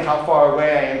tells me how far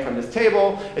away I am from this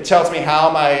table. It tells me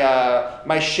how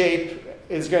my shape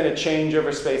is going to change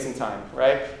over space and time,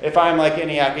 right? If I'm like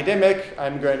any academic,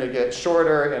 I'm going to get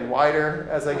shorter and wider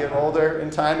as I get older in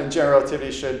time, and general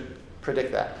relativity should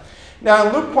predict that. Now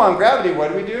in loop quantum gravity,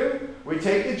 what do? We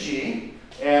take the G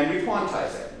and we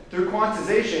quantize it. Through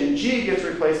quantization, G gets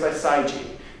replaced by psi G.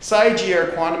 Psi G are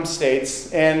quantum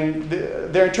states, and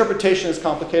their interpretation is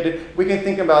complicated. We can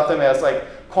think about them as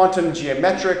like quantum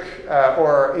geometric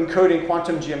or encoding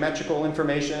quantum geometrical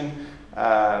information.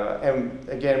 And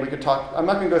again, we could talk, I'm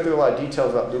not going to go through a lot of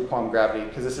details about loop quantum gravity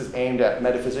because this is aimed at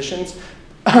metaphysicians.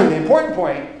 The important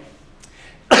point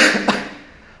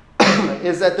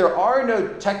is that there are no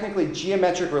technically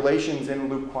geometric relations in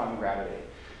loop quantum gravity.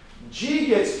 G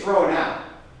gets thrown out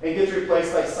and gets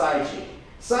replaced by psi G.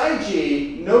 Psi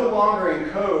G no longer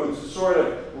encodes sort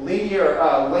of linear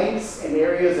lengths and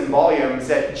areas and volumes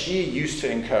that G used to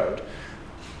encode.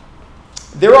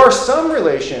 There are some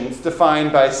relations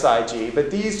defined by psi G, but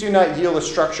these do not yield a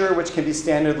structure which can be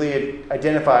standardly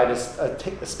identified as a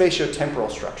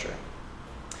spatiotemporal structure.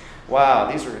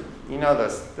 Wow, these were, you know,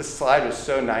 this slide was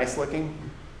so nice looking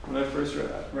when I first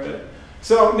read it.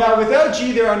 So now without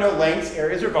G, there are no lengths,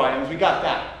 areas, or volumes. We got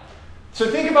that. So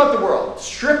think about the world.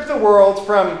 Strip the world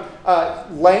from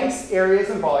lengths, areas,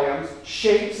 and volumes,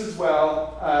 shapes as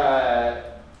well,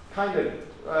 kind of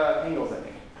angles, I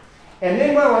think. And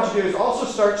then what I want you to do is also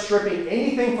start stripping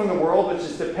anything from the world which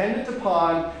is dependent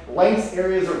upon lengths,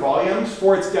 areas, or volumes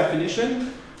for its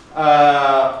definition,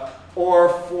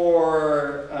 or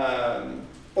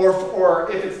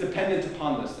if it's dependent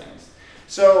upon those things.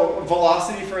 So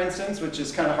velocity, for instance, which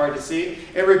is kind of hard to see,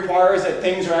 it requires that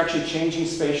things are actually changing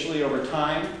spatially over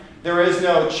time. There is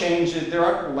no change, there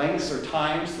aren't lengths or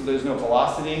times, so there's no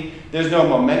velocity. There's no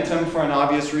momentum for an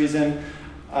obvious reason.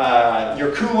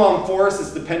 Your Coulomb force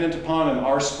is dependent upon an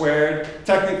r squared.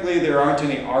 Technically, there aren't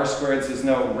any r squareds. There's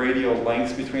no radial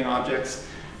lengths between objects.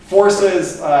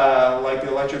 Forces, like the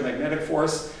electromagnetic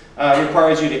force,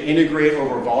 requires you to integrate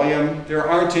over volume. There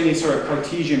aren't any sort of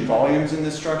Cartesian volumes in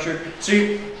this structure.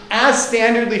 So as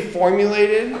standardly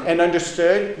formulated and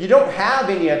understood, you don't have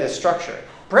any of this structure.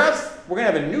 Perhaps we're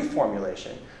going to have a new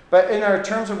formulation. But in our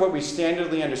terms of what we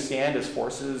standardly understand as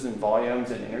forces and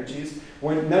volumes and energies,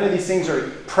 none of these things are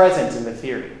present in the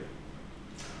theory.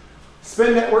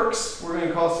 Spin networks, we're going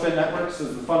to call spin networks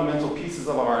as the fundamental pieces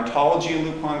of our ontology in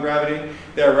loop quantum gravity.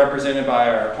 They're represented by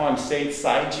our quantum states,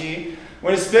 psi G.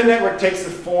 When a spin network takes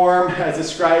the form as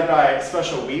described by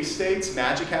special weave states,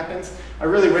 magic happens. I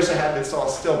really wish I had this all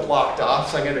still blocked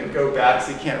off, so I'm going to go back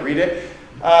so you can't read it.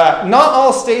 Not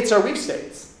all states are weave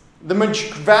states. The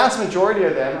vast majority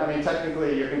of them, I mean,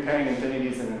 technically you're comparing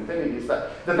infinities and infinities,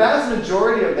 but the vast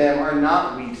majority of them are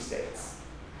not weave states.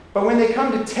 But when they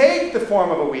come to take the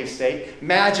form of a weave state,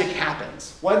 magic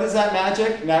happens. What is that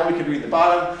magic? Now we could read the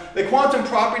bottom. The quantum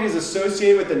properties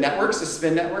associated with the networks, the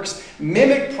spin networks,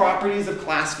 mimic properties of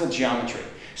classical geometry.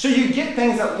 So you get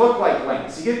things that look like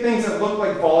lengths. You get things that look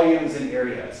like volumes and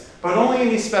areas, but only in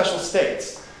these special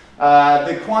states.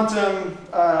 The quantum,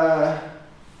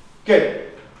 good.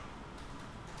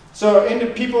 So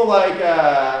people like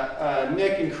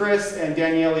Nick and Chris and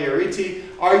Daniele Ariti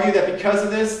argue that because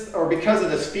of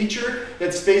this feature, that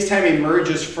spacetime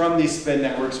emerges from these spin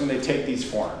networks when they take these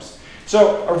forms.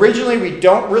 So originally, we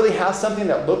don't really have something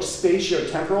that looks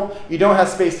spatiotemporal. You don't have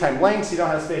spacetime lengths. You don't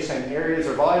have spacetime areas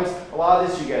or volumes. A lot of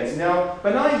this you guys know.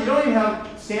 But now you don't even have,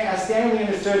 as Stanley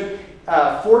understood,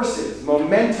 forces,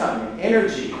 momentum, and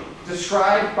energy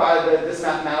described by this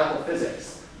mathematical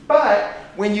physics. But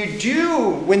when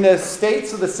the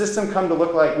states of the system come to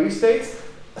look like weave states,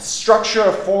 a structure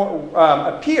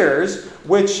appears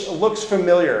which looks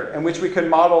familiar and which we could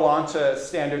model onto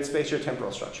standard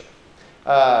spatiotemporal structure.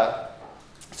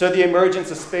 So the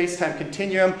emergence of space-time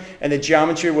continuum and the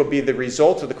geometry will be the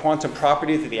result of the quantum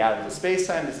properties of the atoms of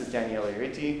space-time. This is Daniele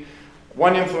Ariti.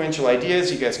 One influential idea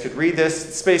is, you guys could read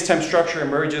this, space-time structure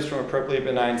emerges from appropriately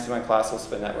benign semi-classical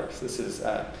spin networks. This is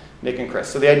Nick and Chris.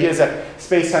 So the idea is that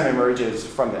space-time emerges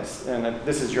from this, and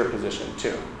this is your position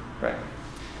too, right?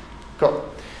 Cool.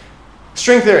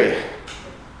 String theory.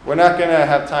 We're not going to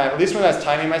have time, at least when I was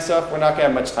timing myself, we're not going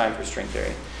to have much time for string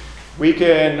theory. We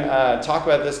can talk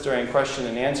about this during question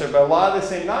and answer, but a lot of the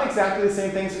same, not exactly the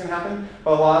same things can happen,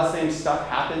 but a lot of the same stuff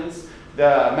happens.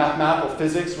 The mathematical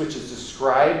physics, which is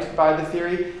described by the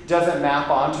theory, doesn't map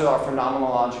onto our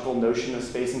phenomenological notion of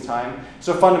space and time.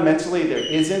 So fundamentally, there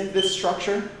isn't this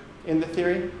structure in the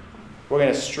theory. We're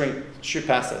going to shoot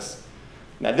past this.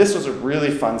 Now, this was a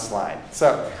really fun slide.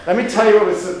 So let me tell you what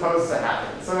was supposed to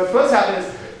happen. So what's supposed to happen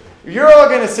is, you're all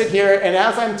going to sit here, and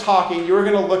as I'm talking, you're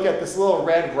going to look at this little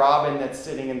red robin that's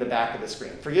sitting in the back of the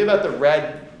screen. Forget about the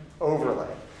red overlay.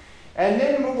 And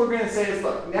then what we're going to say is,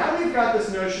 look, now we've got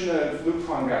this notion of loop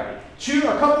quantum gravity. A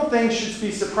couple things should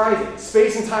be surprising.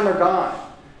 Space and time are gone.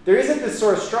 There isn't this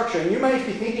sort of structure, and you might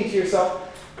be thinking to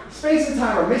yourself, space and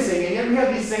time are missing, and yet we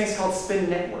have these things called spin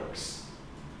networks.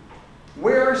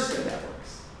 Where are spin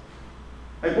networks?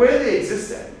 Like, where do they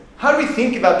exist in? How do we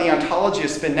think about the ontology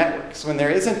of spin networks when there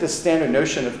isn't this standard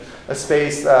notion of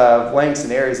space, lengths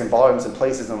and areas and volumes and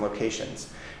places and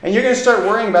locations? And you're going to start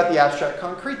worrying about the abstract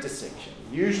concrete distinction.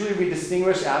 Usually we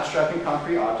distinguish abstract and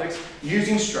concrete objects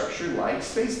using structure like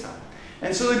spacetime.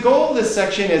 And so the goal of this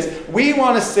section is we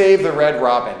want to save the red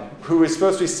robin, who is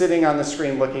supposed to be sitting on the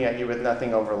screen looking at you with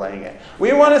nothing overlaying it.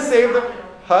 We want to save the...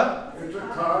 Huh? It's a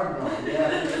cardinal,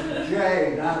 yeah. It's a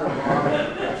J, not a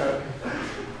robin.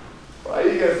 Why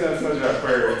do you guys know so much about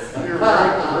birds? You're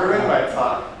ruined my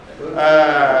talk.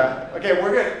 Okay,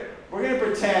 we're gonna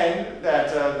pretend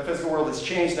that the physical world has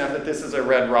changed enough that this is a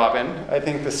red robin. I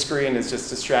think the screen is just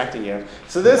distracting you.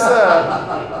 So this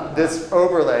this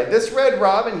overlay, this red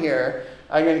robin here,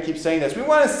 I'm going to keep saying this. We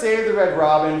want to save the red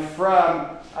robin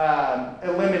from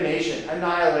elimination,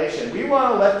 annihilation. We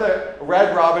want to let the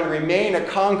red robin remain a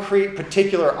concrete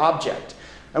particular object.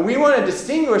 And we want to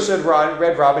distinguish the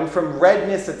red robin from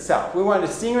redness itself. We want to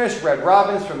distinguish red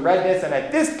robins from redness, and at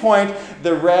this point,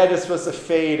 the red is supposed to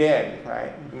fade in,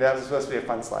 right? And that was supposed to be a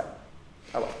fun slide.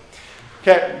 Oh well.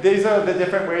 Okay, these are the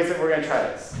different ways that we're going to try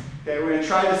this. Okay, we're going to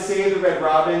try to save the red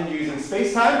robin using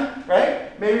space-time,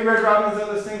 right? Maybe red robins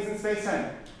are those things in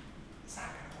space-time. It's not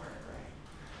going to work,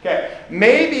 right? Okay,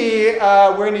 maybe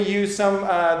we're going to use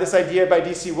this idea by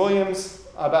D.C. Williams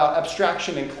about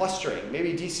abstraction and clustering.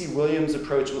 Maybe D.C. Williams'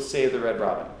 approach will save the red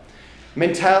robin.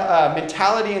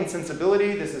 Mentality and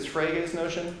sensibility, this is Frege's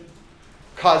notion.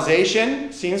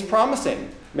 Causation seems promising.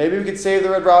 Maybe we could save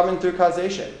the red robin through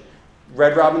causation.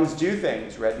 Red robins do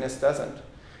things, redness doesn't.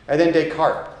 And then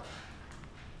Descartes.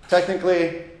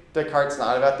 Technically, Descartes'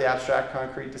 not about the abstract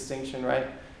concrete distinction, right?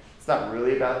 It's not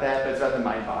really about that, but it's about the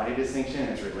mind-body distinction, and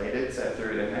it's related, so I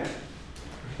threw it in there.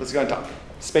 Let's go and talk.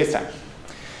 Space-time.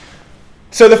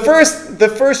 So the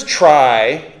first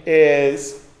try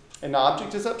is an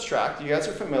object is abstract. You guys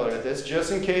are familiar with this,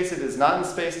 just in case it is not in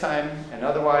space-time, and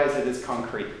otherwise it is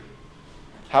concrete.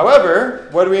 However,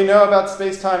 what do we know about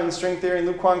space-time and string theory and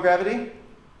loop quantum gravity?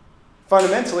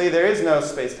 Fundamentally, there is no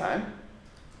space-time.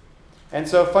 And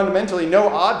so fundamentally, no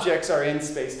objects are in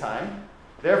space-time.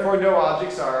 Therefore, no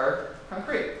objects are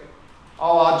concrete.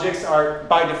 All objects are,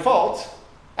 by default,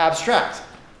 abstract.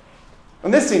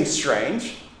 And this seems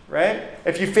strange, right?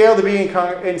 If you fail to be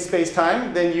in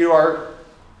space-time, then you are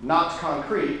not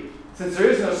concrete. Since there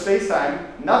is no space-time,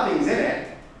 nothing's in it.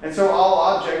 And so all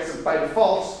objects, by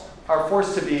default, are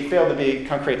forced to fail to be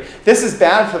concrete. This is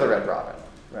bad for the red robin,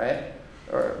 right?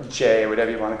 Or Jay, or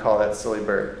whatever you want to call that silly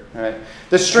bird, right?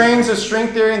 The strings of string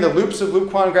theory and the loops of loop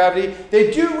quantum gravity,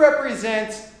 they do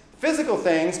represent physical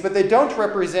things, but they don't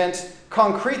represent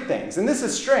concrete things. And this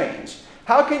is strange.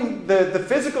 How can the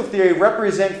physical theory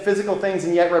represent physical things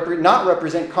and yet not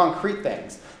represent concrete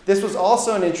things? This was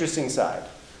also an interesting side.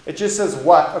 It just says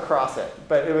what across it,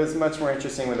 but it was much more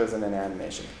interesting when it was in an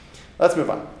animation. Let's move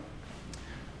on.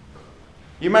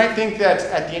 You might think that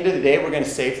at the end of the day, we're going to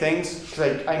save things,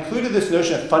 because I included this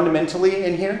notion of fundamentally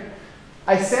in here.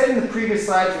 I said in the previous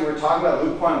slides when we were talking about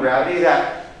loop quantum gravity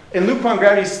that in loop quantum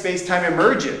gravity, space-time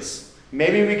emerges.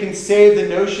 Maybe we can save the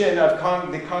notion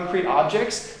of the concrete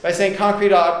objects by saying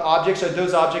concrete objects are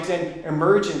those objects in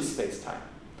emergent space-time.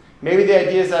 Maybe the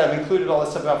idea is that I've included all this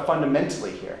stuff about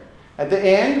fundamentally here. At the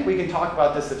end, we can talk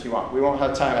about this if you want. We won't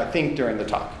have time, I think, during the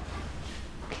talk.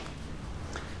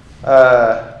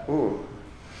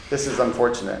 This is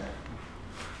unfortunate.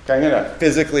 Okay, I'm going to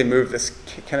physically move this.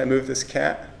 Can I move this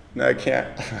cat? No, I can't.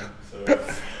 Okay,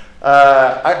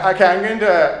 I'm going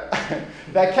to.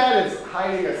 That cat is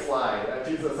hiding a slide.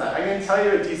 I'm going to tell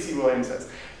you what D.C. Williams says.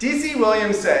 D.C.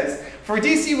 Williams says, for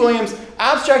D.C. Williams,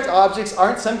 abstract objects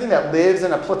aren't something that lives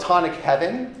in a Platonic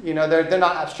heaven. You know, they're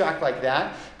not abstract like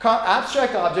that.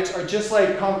 Abstract objects are just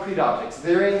like concrete objects.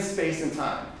 They're in space and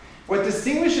time. What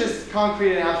distinguishes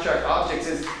concrete and abstract objects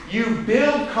is you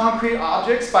build concrete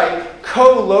objects by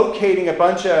co-locating a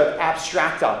bunch of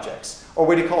abstract objects, or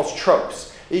what he calls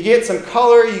tropes. You get some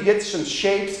color, you get some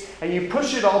shapes, and you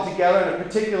push it all together in a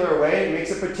particular way, and it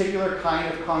makes a particular kind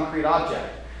of concrete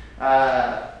object.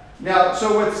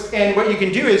 What you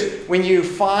can do is, when you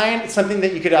find something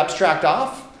that you could abstract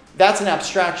off, that's an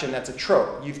abstraction, that's a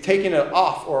trope. You've taken it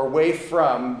off or away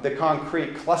from the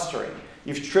concrete clustering.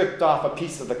 You've stripped off a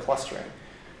piece of the clustering.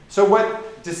 So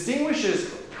what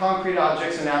distinguishes concrete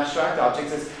objects and abstract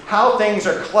objects is how things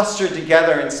are clustered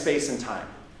together in space and time.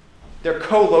 They're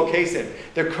co-located.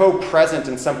 They're co-present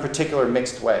in some particular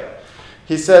mixed way.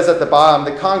 He says at the bottom,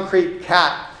 the concrete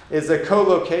cat is a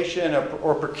co-location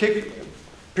or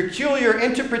peculiar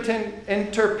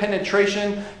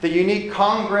interpenetration, the unique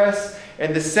congress,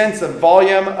 and the sense of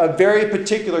volume of very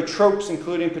particular tropes,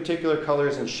 including particular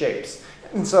colors and shapes.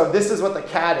 And so this is what the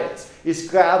cat is. You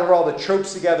gather all the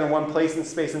tropes together in one place in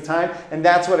space and time, and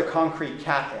that's what a concrete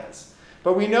cat is.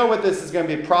 But we know what this is going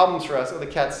to be problems for us. Oh, the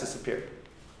cat's disappeared.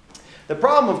 The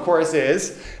problem, of course,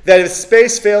 is that if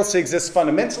space fails to exist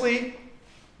fundamentally,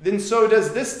 then so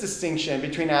does this distinction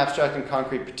between abstract and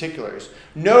concrete particulars.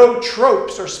 No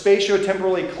tropes are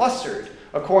spatio-temporally clustered,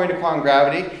 according to quantum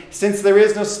gravity, since there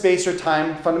is no space or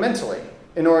time fundamentally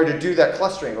in order to do that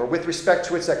clustering, or with respect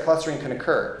to which that clustering can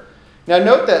occur. Now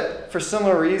note that for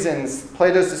similar reasons,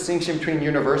 Plato's distinction between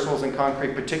universals and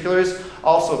concrete particulars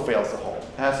also fails to hold.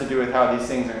 It has to do with how these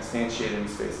things are instantiated in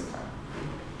space and time.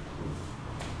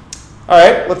 All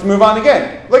right, let's move on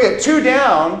again. Look at 2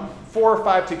 down, 4 or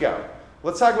 5 to go.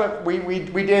 Let's talk about, we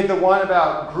did the one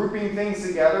about grouping things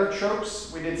together,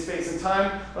 tropes. We did space and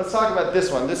time. Let's talk about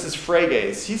this one. This is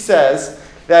Frege's. He says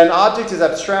that an object is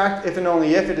abstract if and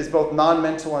only if it is both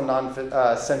non-mental and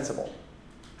non-sensible.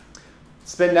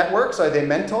 Spin networks, are they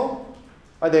mental?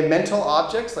 Are they mental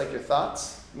objects like your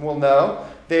thoughts? Well, no.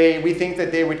 We think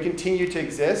that they would continue to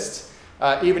exist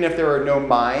even if there were no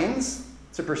minds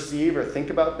to perceive or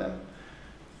think about them.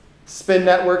 Spin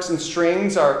networks and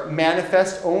strings are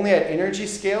manifest only at energy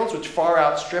scales, which far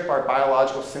outstrip our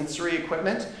biological sensory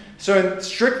equipment. So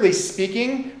strictly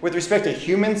speaking, with respect to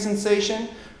human sensation,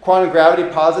 quantum gravity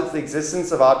posits the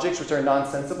existence of objects which are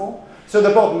non-sensible. So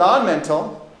they're both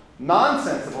non-mental,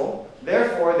 non-sensible,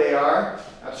 therefore they are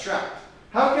abstract.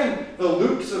 How can the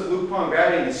loops of loop quantum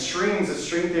gravity and the strings of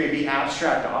string theory be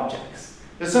abstract objects?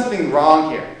 There's something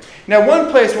wrong here. Now, one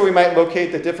place where we might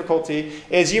locate the difficulty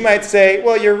is you might say,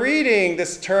 well, you're reading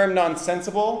this term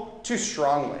non-sensible too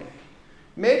strongly.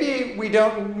 Maybe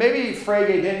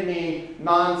Frege didn't mean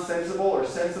non-sensible or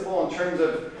sensible in terms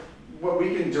of what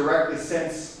we can directly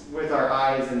sense with our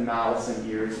eyes and mouths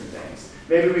and ears and things.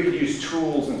 Maybe we could use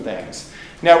tools and things.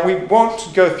 Now, we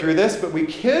won't go through this, but we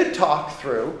could talk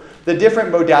through the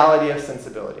different modality of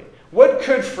sensibility. What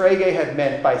could Frege have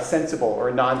meant by sensible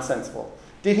or non-sensible?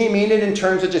 Did he mean it in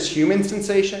terms of just human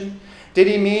sensation? Did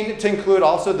he mean to include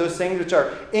also those things which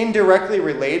are indirectly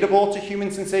relatable to human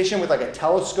sensation with like a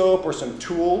telescope or some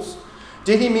tools?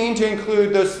 Did he mean to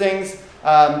include those things,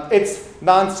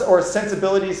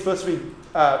 sensibility is supposed to be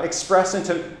expressed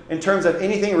in terms of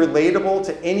anything relatable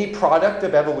to any product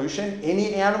of evolution,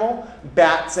 any animal,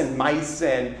 bats and mice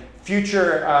and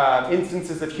future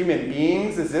instances of human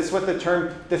beings? Is this what the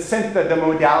term, the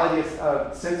modality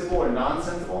of sensible or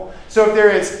non-sensible? So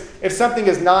if something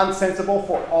is non-sensible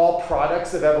for all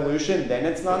products of evolution, then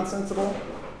it's non-sensible.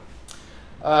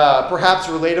 Perhaps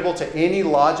relatable to any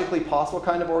logically possible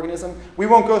kind of organism. We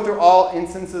won't go through all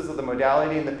instances of the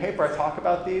modality in the paper. I talk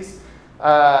about these.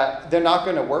 They're not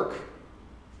going to work.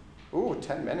 Ooh,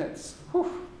 10 minutes.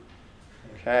 Whew.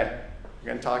 Okay, we're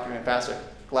going to talk even faster.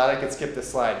 Glad I could skip this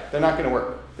slide. They're not going to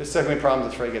work. There's so many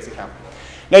problems with Frege's account.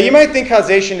 Now, you might think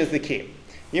causation is the key.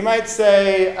 You might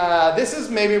say, this is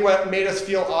maybe what made us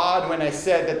feel odd when I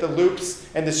said that the loops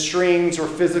and the strings were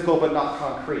physical but not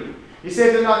concrete. You say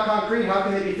if they're not concrete, how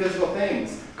can they be physical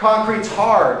things? Concrete's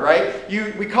hard, right?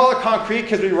 We call it concrete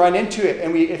because we run into it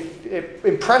and it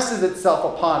impresses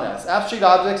itself upon us. Abstract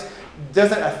objects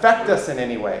doesn't affect us in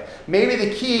any way. Maybe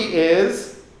the key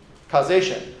is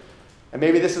causation. And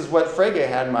maybe this is what Frege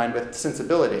had in mind with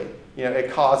sensibility. You know,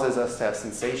 it causes us to have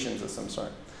sensations of some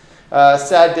sort.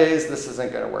 Sad days, this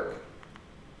isn't going to work.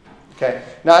 Okay.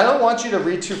 Now, I don't want you to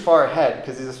read too far ahead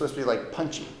because these are supposed to be like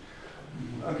punchy.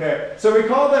 Okay. So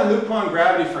recall that in loop quantum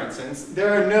gravity, for instance,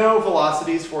 there are no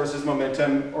velocities, forces,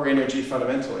 momentum, or energy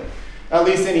fundamentally. At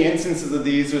least any instances of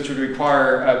these which would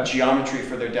require geometry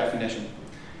for their definition.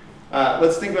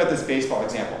 Let's think about this baseball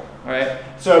example. All right.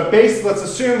 So let's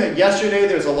assume that yesterday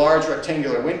there's a large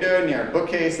rectangular window near a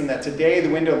bookcase and that today the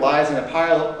window lies in a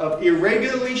pile of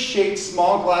irregularly shaped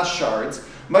small glass shards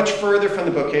much further from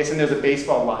the bookcase and there's a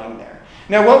baseball lying there.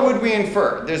 Now what would we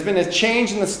infer? There's been a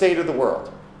change in the state of the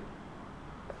world.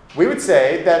 We would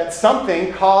say that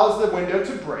something caused the window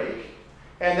to break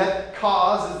and that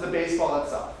cause is the baseball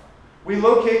itself. We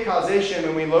locate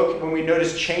causation when we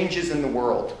notice changes in the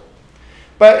world.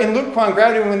 But in loop quantum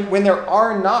gravity, when there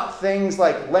are not things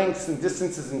like lengths and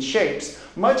distances and shapes,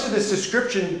 much of this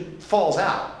description falls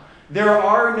out. There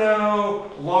are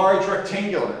no large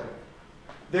rectangular.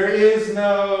 There is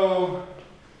no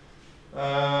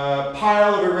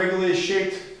pile of irregularly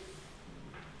shaped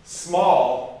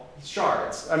small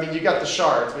shards. I mean, you got the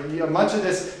shards, but much of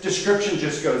this description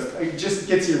just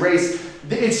gets erased.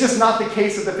 It's just not the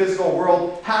case that the physical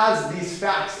world has these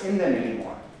facts in them anymore.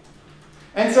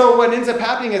 And so what ends up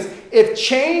happening is if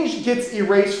change gets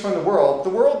erased from the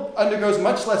world undergoes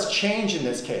much less change in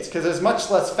this case because there's much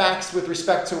less facts with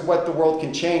respect to what the world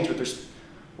can change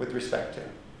with respect to.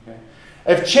 Okay?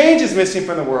 If change is missing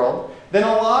from the world, then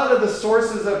a lot of the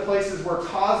sources of places where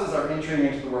causes are entering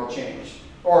into the world change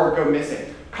or go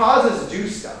missing. Causes do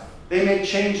stuff. They make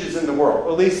changes in the world,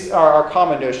 or at least our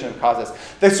common notion of causes.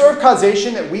 The sort of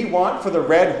causation that we want for the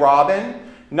red robin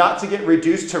not to get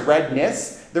reduced to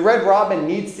redness, the red robin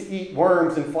needs to eat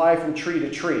worms and fly from tree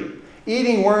to tree.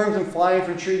 Eating worms and flying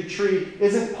from tree to tree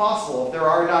isn't possible if there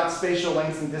are not spatial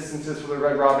lengths and distances for the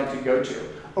red robin to go to.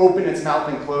 Open its mouth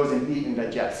and close and eat and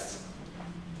digest.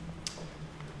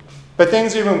 But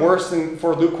things are even worse than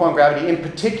for loop quantum gravity, in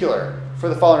particular, for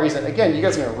the following reason. Again, you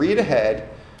guys are going to read ahead,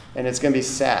 and it's going to be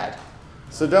sad.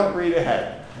 So don't read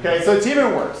ahead. Okay, so it's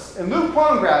even worse. In loop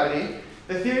quantum gravity,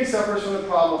 the theory suffers from the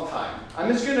problem of time.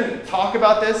 I'm just going to talk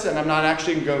about this, and I'm not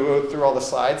actually going to go through all the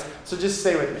slides, so just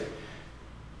stay with me.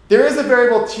 There is a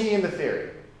variable t in the theory.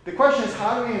 The question is,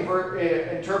 how do we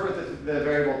interpret the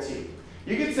variable t?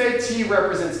 You could say t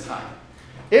represents time.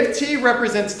 If t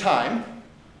represents time,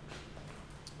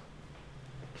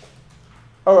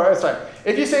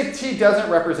 if you say t doesn't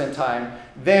represent time,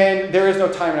 then there is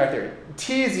no time in our theory.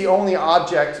 T is the only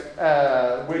object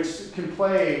which can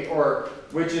play or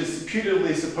which is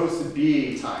putatively supposed to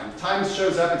be time. Time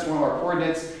shows up, it's one of our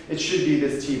coordinates, it should be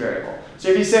this t variable. So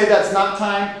if you say that's not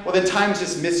time, well then time's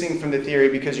just missing from the theory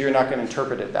because you're not going to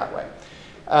interpret it that way.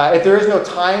 If there is no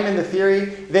time in the theory,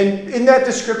 then in that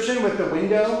description with the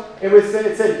window,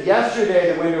 it said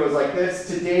yesterday the window was like this,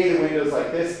 today the window is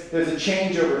like this, there's a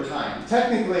change over time.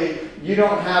 Technically, you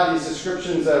don't have these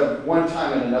descriptions of one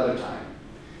time and another time.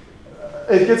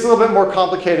 It gets a little bit more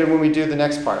complicated when we do the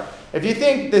next part. If you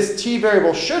think this t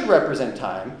variable should represent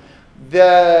time,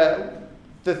 the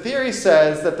theory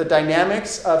says that the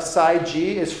dynamics of psi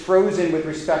g is frozen with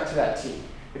respect to that t.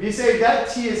 If you say that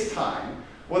t is time,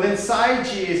 well then psi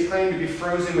g is claimed to be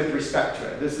frozen with respect to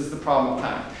it. This is the problem of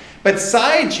time. But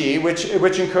psi g, which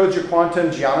encodes your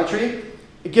quantum geometry,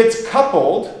 it gets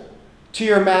coupled to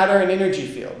your matter and energy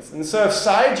fields. And so if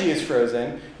psi g is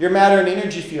frozen, your matter and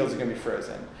energy fields are going to be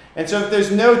frozen. And so if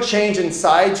there's no change in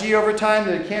psi g over time,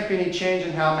 then there can't be any change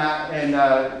in how matter and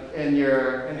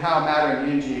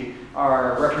energy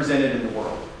are represented in the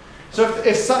world. So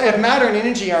if matter and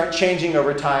energy aren't changing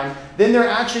over time, then there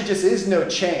actually just is no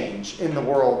change in the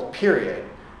world, period.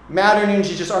 Matter and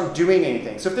energy just aren't doing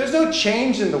anything. So if there's no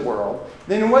change in the world,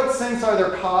 then in what sense are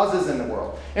there causes in the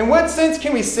world? In what sense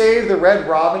can we save the red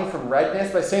robin from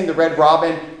redness by saying the red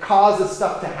robin causes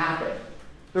stuff to happen?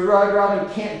 The red robin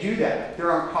can't do that.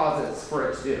 There aren't causes for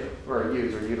it to do, or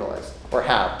use, or utilize, or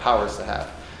have, powers to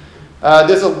have.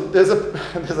 There's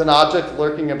an object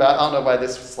lurking about. I don't know why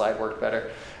this slide worked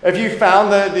better. If you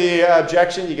found the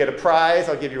objection, you get a prize.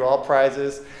 I'll give you all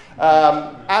prizes.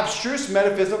 Abstruse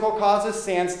metaphysical causes,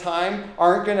 sans time,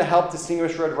 aren't going to help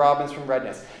distinguish red robins from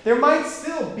redness. There might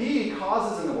still be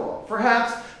causes in the world.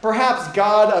 Perhaps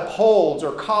God upholds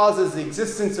or causes the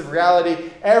existence of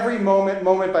reality every moment,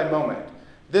 moment by moment.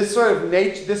 This sort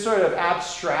of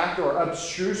abstract or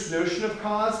abstruse notion of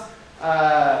cause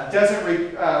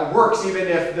works even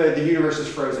if the universe is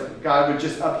frozen. God would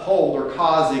just uphold or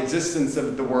cause the existence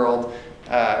of the world,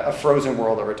 a frozen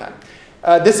world over time.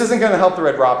 This isn't going to help the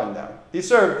red robin, though. These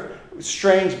sort of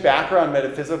strange background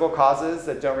metaphysical causes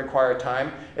that don't require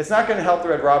time, it's not going to help the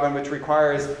red robin, which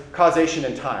requires causation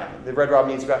and time. The red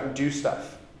robin needs to go out and do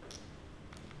stuff.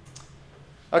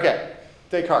 Okay,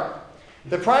 Descartes.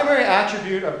 The primary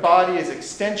attribute of body is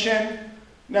extension.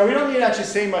 Now, we don't need to actually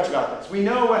say much about this. We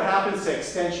know what happens to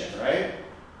extension, right?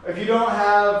 If you don't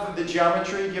have the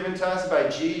geometry given to us by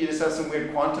G, you just have some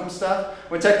weird quantum stuff,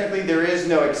 when technically there is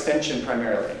no extension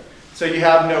primarily. So you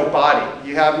have no body.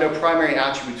 You have no primary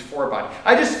attributes for body.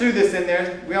 I just threw this in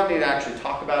there. We don't need to actually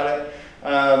talk about it.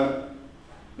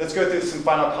 Let's go through some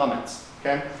final comments.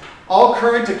 Okay? All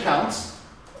current accounts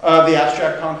of the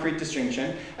abstract concrete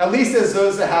distinction, at least as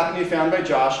those that happen to be found by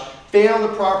Josh, fail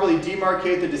to properly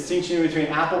demarcate the distinction between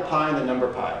apple pie and the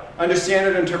number pi, under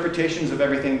standard interpretations of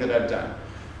everything that I've done.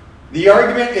 The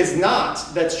argument is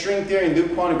not that string theory and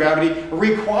loop quantum gravity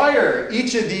require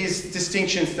each of these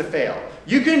distinctions to fail.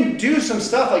 You can do some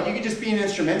stuff, like you could just be an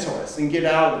instrumentalist and get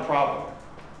out of the problem.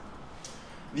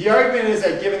 The argument is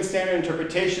that given standard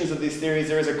interpretations of these theories,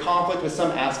 there is a conflict with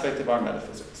some aspect of our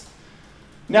metaphysics.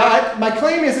 Now, my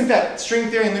claim isn't that string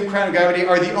theory and loop quantum gravity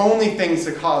are the only things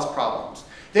that cause problems.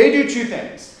 They do two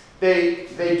things. They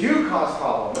do cause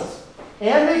problems,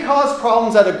 and they cause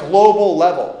problems at a global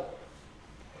level.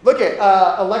 Look at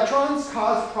electrons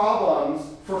cause problems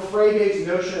for Frege's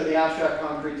notion of the abstract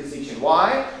concrete distinction.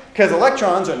 Why? Because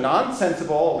electrons are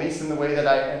non-sensible, at least in the way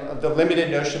that the limited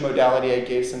notion modality I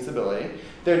gave sensibility.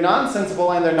 They're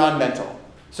non-sensible and they're non-mental.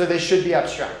 So they should be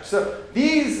abstract. So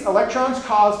these electrons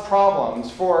cause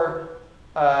problems for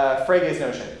Frege's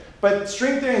notion. But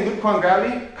string theory and loop quantum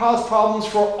gravity cause problems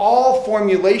for all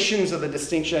formulations of the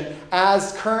distinction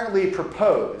as currently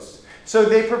proposed. So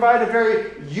they provide a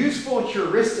very useful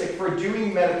heuristic for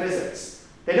doing metaphysics.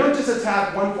 They don't just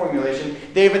attack one formulation.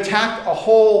 They've attacked the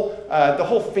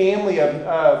whole family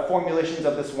of formulations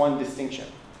of this one distinction.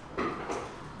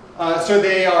 So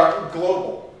they are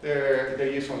global,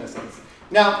 their usefulness is.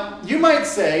 Now, you might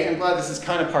say, I'm glad this is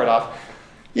kind of part off,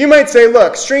 you might say,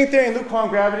 look, string theory and loop quantum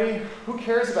gravity, who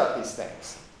cares about these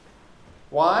things?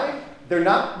 Why? We don't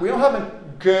have a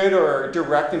good or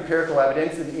direct empirical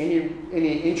evidence in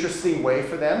any interesting way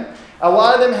for them. A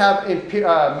lot of them have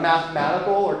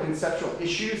mathematical or conceptual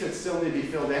issues that still need to be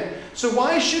filled in. So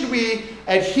why should we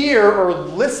adhere or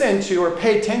listen to or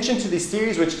pay attention to these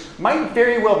theories, which might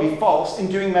very well be false,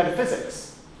 in doing metaphysics?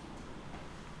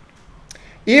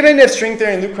 Even if string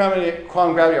theory and loop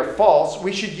quantum gravity are false,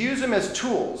 we should use them as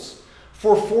tools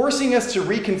for forcing us to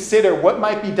reconsider what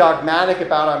might be dogmatic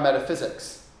about our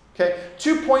metaphysics. Okay?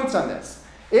 2 points on this.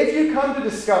 If you come to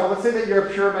discover, let's say that you're a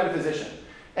pure metaphysician,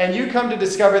 and you come to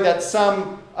discover that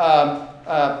some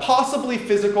possibly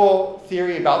physical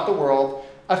theory about the world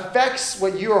affects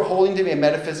what you are holding to be a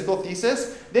metaphysical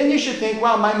thesis, then you should think,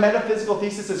 wow, my metaphysical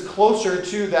thesis is closer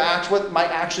to what might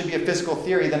actually be a physical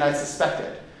theory than I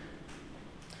suspected.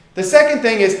 The second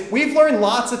thing is, we've learned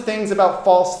lots of things about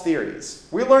false theories.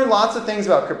 We learned lots of things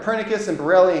about Copernicus and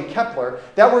Borelli and Kepler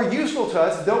that were useful to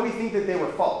us, though we think that they were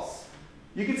false.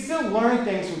 You can still learn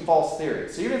things from false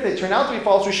theories. So even if they turn out to be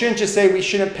false, we shouldn't just say we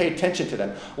shouldn't pay attention to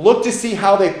them. Look to see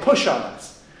how they push on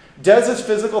us. Does this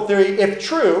physical theory, if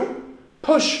true,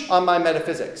 push on my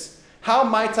metaphysics? How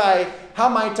might I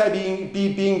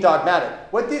be being dogmatic?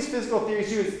 What these physical theories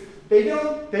do is they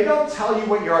don't tell you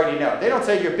what you already know. They don't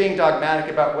say you're being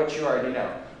dogmatic about what you already know.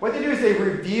 What they do is they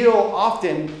reveal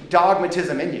often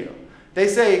dogmatism in you. They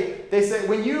say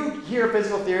when you hear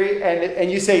physical theory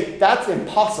and you say that's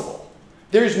impossible,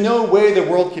 there's no way the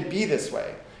world could be this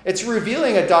way. It's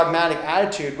revealing a dogmatic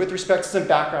attitude with respect to some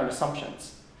background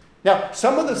assumptions. Now,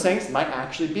 some of those things might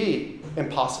actually be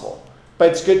impossible, but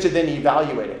it's good to then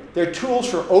evaluate it. They're tools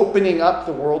for opening up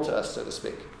the world to us, so to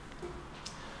speak.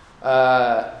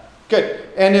 Good.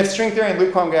 And if string theory and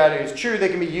loop quantum gravity is true, they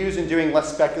can be used in doing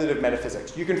less speculative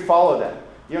metaphysics. You can follow them.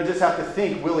 You don't just have to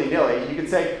think willy-nilly. You can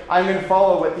say, I'm going to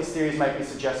follow what these theories might be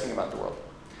suggesting about the world.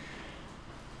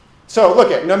 So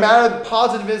look at, no matter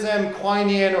positivism,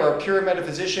 Quinean, or a pure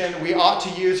metaphysician, we ought to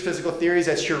use physical theories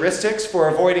as heuristics for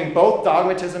avoiding both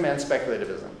dogmatism and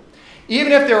speculativism.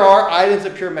 Even if there are items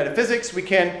of pure metaphysics, we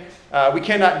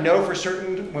cannot know for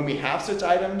certain when we have such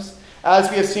items. As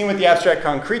we have seen with the abstract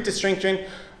concrete distinction,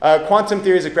 quantum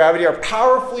theories of gravity are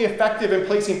powerfully effective in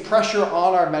placing pressure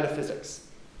on our metaphysics.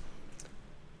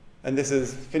 And this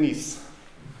is finis.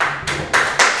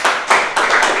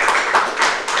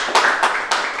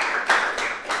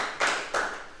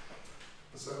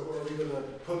 So are we going to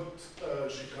put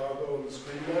Chicago on the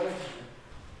screen now?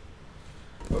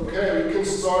 Okay, we can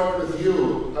start with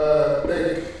you.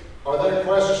 Nick, are there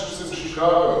questions in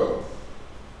Chicago?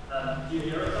 Do you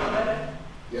hear us okay?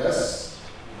 Yes.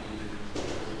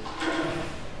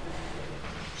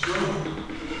 Sure.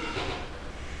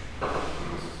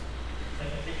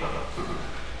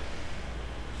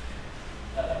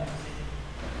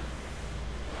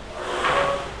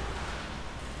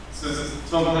 So is it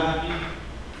Tom happy?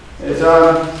 It's it's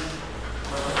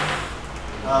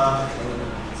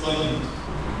like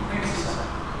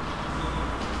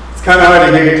It's kind of hard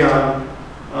to hear you, John.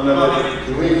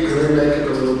 Can we make it a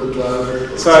little bit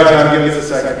louder? Sorry, John, give us a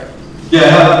second. yeah.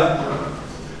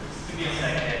 Give me a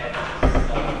second.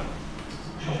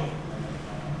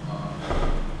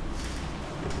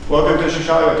 Welcome to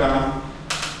Chicago, Tom.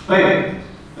 Thank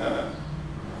you.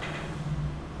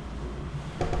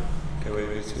 Okay,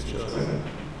 wait, switch it over.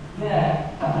 Yeah.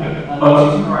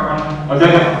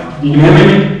 Okay, you can hear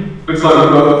me? Looks like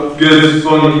we've got good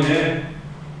volume here.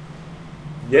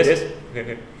 Yes.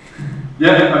 Okay.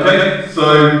 Yeah, okay, so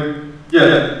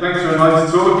yeah, thanks for inviting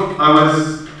me to talk. I was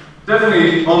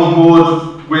definitely on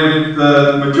board with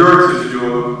the majority of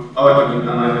your argument,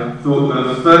 and I thought that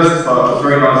the first part was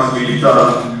very nicely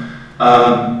done,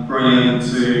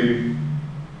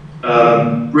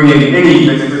 bringing any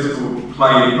metaphysical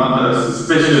claim under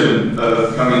suspicion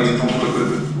of coming into conflict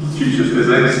with future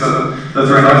physics. That's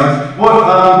very nice. What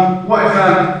I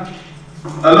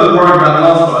found a little worried about the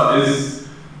last part is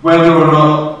whether or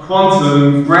not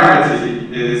quantum gravity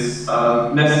is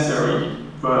necessary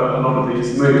for a lot of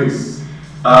these moves,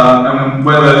 and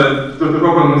whether the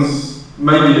problems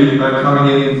maybe are coming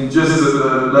in just at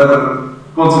the level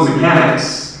of quantum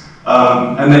mechanics,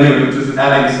 and then you're just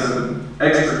adding some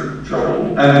extra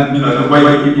trouble. And the way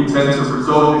that people tend to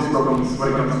resolve these problems when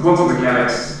it comes to quantum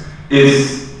mechanics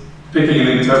is picking an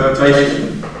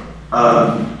interpretation,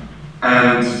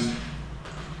 and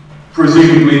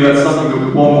presumably that's something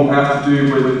that one will have to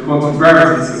do with quantum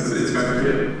gravity since it's going to be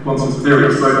a quantum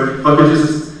theory. So if I could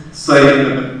just say in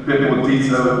a bit more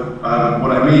detail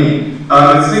what I mean.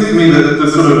 It seems to me that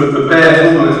the bare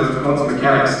formalism of quantum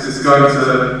mechanics is going to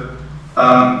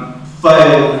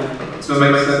fail to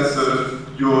make sense of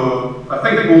I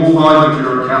think all 5 of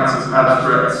your accounts as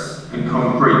abstract and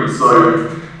concrete. So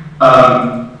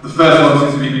the first one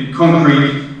seems to be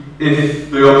concrete if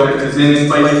the object is in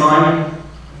space-time.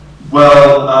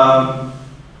 Well,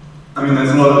 I mean,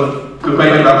 there's a lot of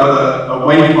debate about whether a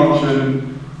wave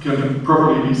function can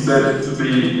properly be said to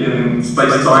be in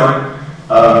space-time.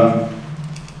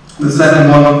 The second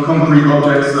one, concrete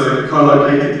objects are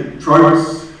co-located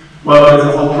tropes. Well,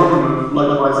 there's a whole problem of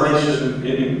localization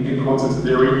in quantum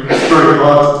theory. It's very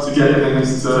hard to get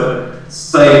things to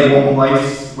stay in one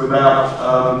place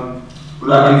without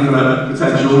infinite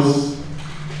potentials.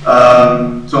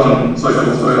 So on and so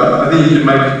forth. So I think you can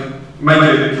make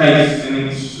a case in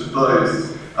each of those.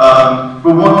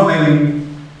 But one thing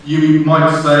you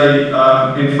might say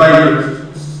in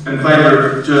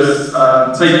favour of just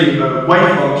taking the wave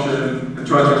function and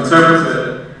trying to interpret it,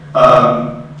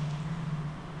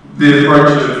 the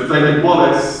approach of David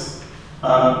Wallace,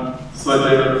 so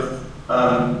that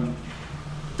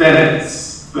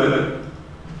Dennett's, that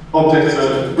objects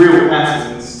are real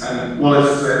patterns, and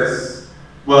Wallace says,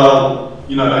 well,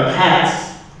 a cat,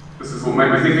 this is what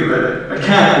made me think of it, a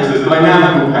cat is a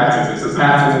dynamical pattern, it's a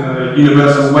pattern in the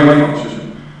universal wave function.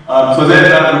 So then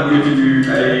that would give you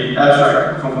an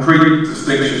abstract concrete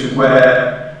distinction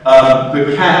where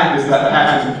the cat is that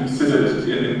pattern considered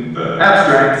in the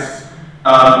abstract,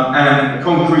 and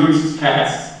concrete cat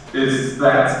is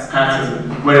that pattern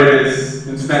where it is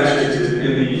instantiated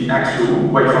in the actual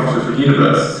wave function of the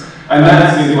universe. And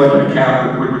that seems like an account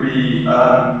that would be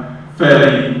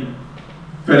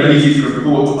fairly easy to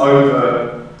report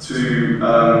over to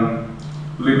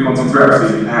loop quantum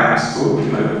gravity, perhaps, or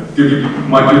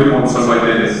might give one some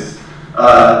ideas.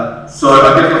 So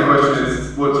I guess my question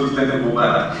is, what do you think of all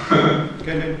that?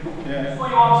 Yeah. Before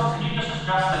you answer, can you just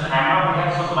adjust the camera? We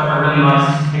have sort of like a really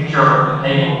nice picture of the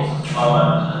tables at the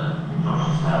moment. Josh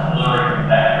is kind of blurring in the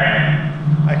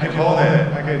background. I could hold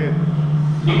it. I could.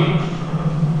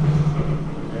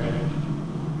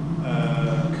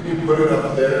 Can you put it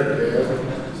up there again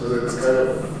so that it's kind of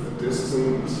a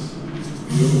distant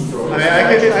view from? I mean, I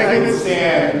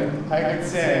could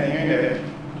stand here.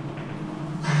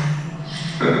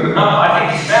 No, I think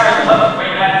it's very lovely.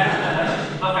 Way back.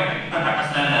 Perfect. I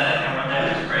understand that camera there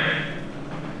is great.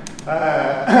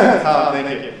 Tom, thank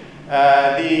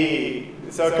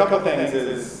you. So a couple of things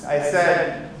is, I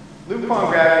said loop quantum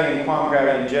gravity and quantum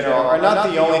gravity in general are not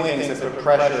the only things that put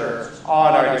pressure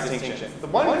on our distinctions. The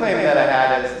one claim that I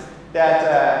had is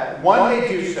that one, they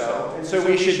do so, and so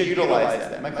we should utilize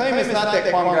them. My claim is not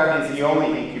that quantum gravity is the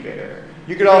only incubator.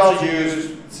 You could also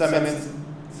use some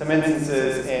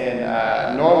instances in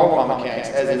normal quantum mechanics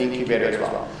as an incubator as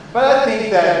well. But I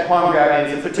think that quantum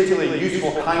gravity is a particularly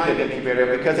useful kind of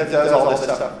incubator because it does all this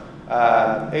stuff.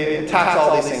 It attacks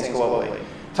all these things globally.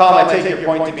 Tom, I take your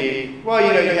point to be, well,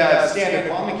 you know, you have standard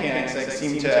quantum mechanics that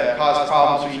seem to cause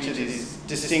problems for each of these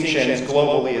distinctions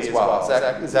globally as well.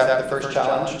 Is that the first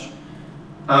challenge?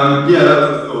 Yeah,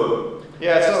 that's the thought.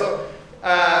 Yeah, so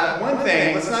one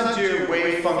thing, let's not do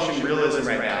wave function realism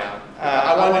right now.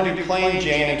 I want to do plain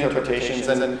Jane interpretations,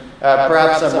 and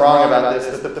perhaps I'm wrong about this,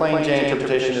 but the plain Jane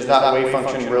interpretation is not wave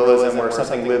function realism where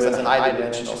something lives in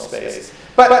high-dimensional space.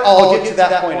 But I'll get to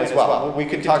that point as well. We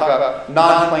could talk about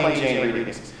non-plain Jane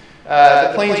readings.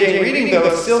 The plain Jane reading,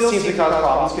 though, still seems to cause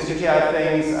problems because you have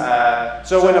things,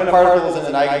 so when a particle is in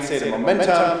an eigenstate of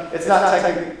momentum, it's not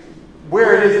technically,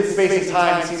 where it is in space and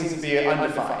time seems to be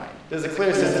undefined. There's a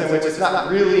clear sense in which it's not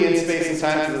really in space and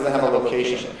time because it doesn't have a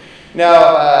location.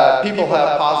 Now, people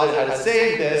have posited how to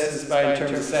save this is by in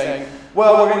terms of saying,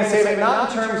 well, we're going to save it not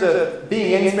in terms of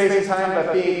being in space and time,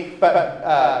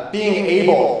 but being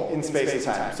able in space and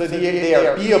time. So they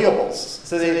are beables.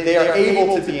 So they are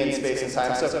able to be in space and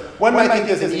time. So one might think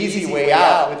there's an easy way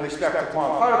out with respect to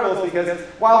quantum particles because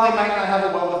while they might not have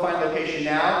a well-defined location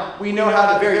now, we know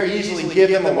how to very easily give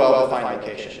them a well-defined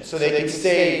location. So they can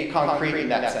stay concrete in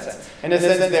that sense. In a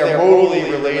sense, they're modally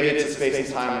related to space and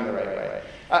time in the right way.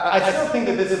 I still think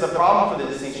that this is a problem for the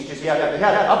distinction because you have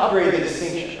to upgrade the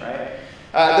distinction, right?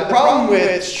 The problem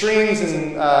with strings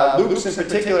and loops in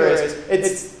particular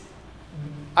is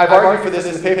I've argued for this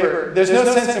in the paper, there's no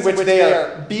sense in which they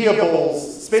are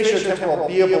beables, spatiotemporal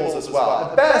beables as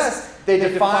well. At best, they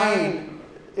define,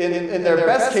 in their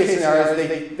best case scenarios,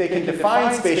 they can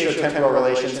define spatiotemporal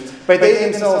relations, but they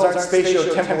themselves aren't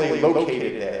spatiotemporally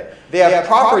located there. They have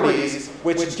properties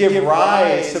which give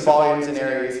rise to volumes and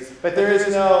areas, but there is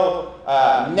no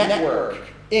network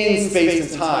in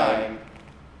space and time,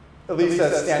 at least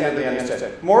as standardly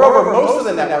understood. Moreover, most of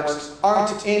the networks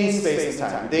aren't in space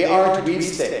and time. They aren't weave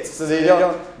states, so there's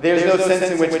no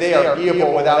sense in which they are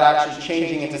beable without actually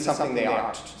changing into something they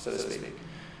aren't, so to speak.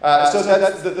 So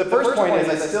that's the first point is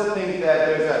I still think that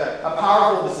there's a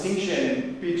powerful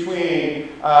distinction between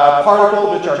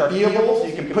particles which are beables,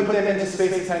 you can put them into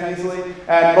space and time easily,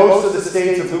 and most of the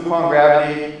states of loop quantum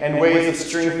gravity and waves of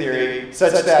string theory,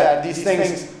 such that these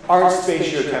things aren't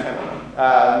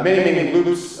spatiotemporal. Many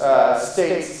loops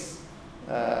states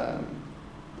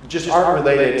just aren't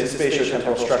related to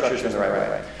spatiotemporal structures in the right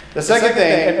way. The second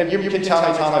thing, and you can tell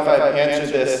me, Tom, if I've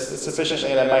answered this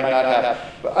sufficiently, and I might not have,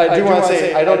 but I do want to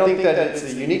say I don't think that it's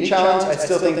a unique challenge. I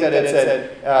still think that it's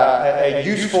a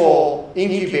useful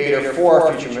incubator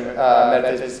for future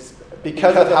metaphysics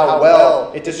because of how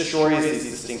well it destroys these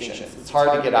distinctions. It's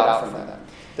hard to get out from them.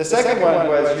 The second one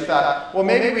was you thought, well,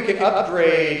 maybe we could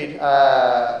upgrade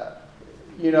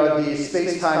the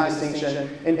space-time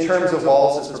distinction in terms of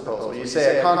Wallace's proposal. You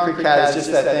say a concrete cat is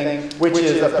just that thing, which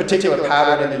is a particular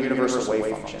pattern in the universal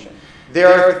wave function.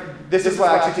 This is what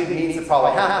I actually think needs to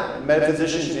probably happen.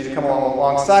 Metaphysicians need to come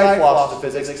alongside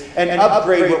philosophers of physics and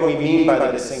upgrade what we mean by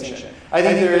the distinction. I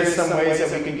think there is some ways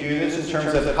that we can do this in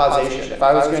terms of causation. If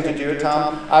I was going to do it,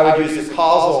 Tom, I would use the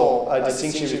causal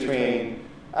distinction between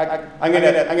I'm going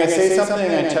to say something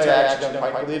and tell you I actually don't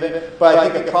quite believe it, but I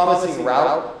think a promising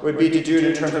route would be to do it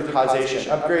in terms of causation,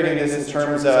 upgrading this in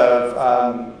terms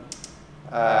of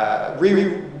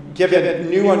giving a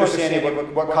new understanding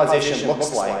of what causation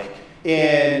looks like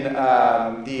in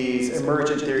these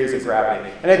emergent theories of gravity.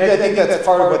 And I think that's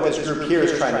part of what this group here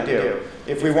is trying to do.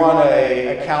 If we want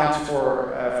to account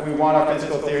for, if we want our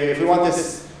physical theory, if we want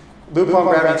this loop quantum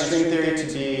gravity and string theory to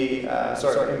be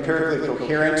sort of empirically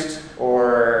coherent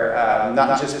or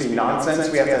not just be nonsense,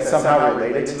 we have to somehow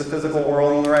relate it to the physical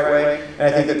world in the right way. And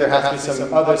I think that there has to be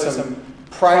some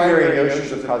primary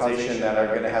notions of causation that are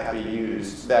going to have to be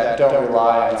used that don't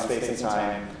rely on space and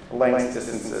time, lengths,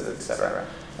 distances, etc.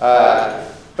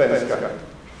 But let's go ahead.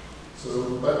 So,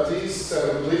 Baptiste,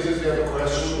 please, if you have a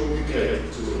question, indicate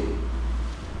it to me.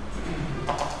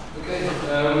 Okay,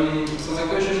 so my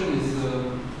question is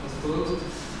as follows.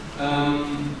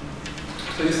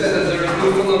 So you said that there is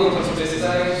no fundamental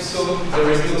space-time, so there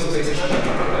is no space-time,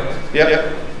 correct? Yep.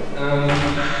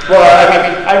 Well, I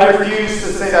mean, I refuse to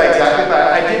say that exactly, but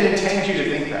I did intend you to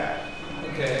think that.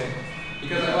 Okay,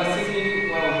 because I was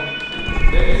thinking, well,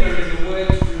 maybe there is a way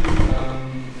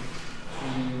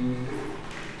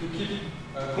to keep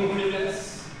concreteness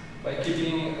by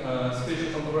keeping spatial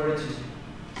temporality.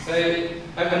 Say,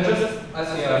 I'm just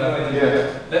asking, I have no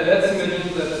idea. Let's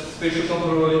imagine that spatial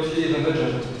temporality is an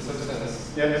agent to the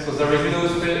substance. Yeah. So there is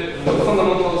no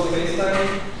fundamental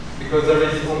space-time, because there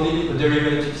is only a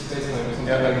derivative space-time or something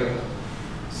like that.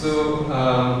 So,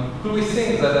 could we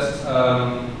think that,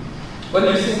 what do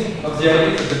you think of the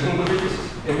idea that the concrete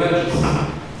emerges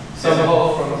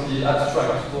somehow from the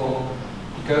abstract world?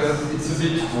 Because it's a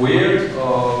bit weird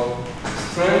or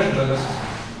strange, but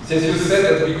since you said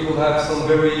that we could have some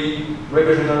very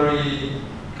revolutionary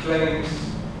claims,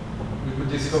 we could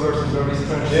discover some very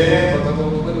strange things.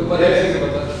 What do you think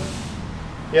about that?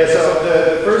 Yeah, so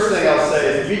the first thing I'll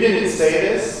say is, you didn't say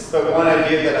this, but one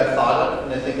idea that I thought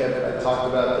of, and I think I've talked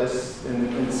about this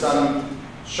in some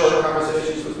short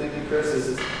conversations with Nick and Chris,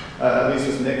 is, at least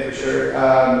with Nick for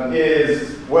sure,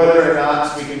 is whether or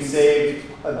not we can save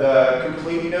the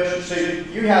complete notion. So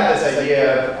you had this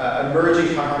idea of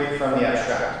emerging concrete from the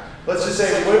abstract. Let's just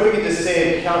say, what if we can just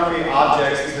save concrete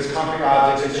objects, because concrete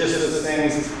objects are just those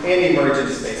things in emergent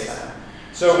space-time.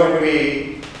 So when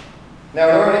we, now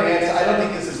in order to answer, I don't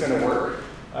think this is going to work.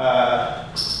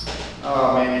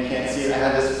 Oh man, you can't see it. I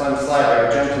had this fun slide where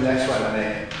I jumped to the next one,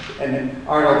 and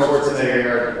Arnold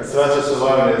Schwarzenegger, Sylvester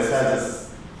Stallone, has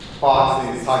this box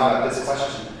that he's talking about this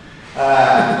question.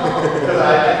 Because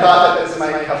I thought that this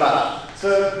might come up.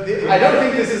 So I don't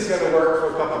think this is going to work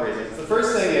for a couple of reasons. The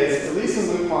first thing is, at least in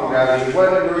loop quantum gravity, what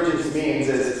emergence means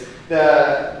is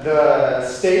the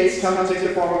states come and take the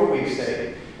form of a weak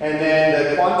state, and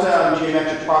then the quantum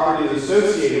geometric properties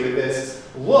associated with this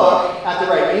look at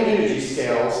the right energy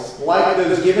scales like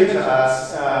those given to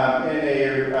us in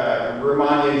a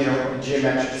Riemannian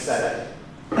geometric setting.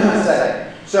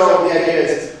 So the idea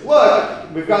is,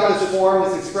 look, we've got this form,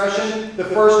 this expression. The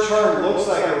first term looks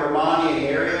like a Riemannian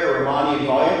area, or Riemannian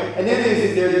volume, and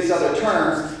then there are these other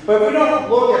terms. But if we don't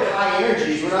look at high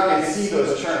energies, we're not going to see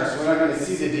those terms. We're not going to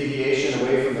see the deviation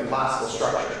away from the classical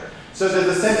structure. So there's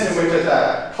a sense in which at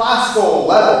that classical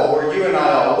level where you and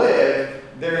I all live,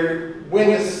 when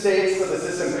the states of the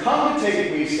system come to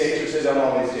take weak states, which they don't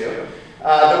always do,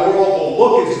 the world will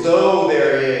look as though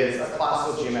there is a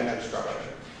classical geometric structure.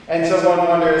 And so one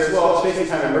wonders, well, if space and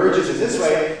time emerges in this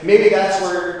way, maybe that's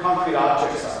where concrete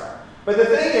objects are. But the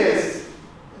thing is,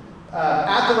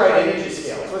 at the right energy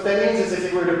scales, what that means is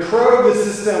if you were to probe the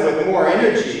system with more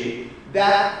energy,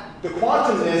 that the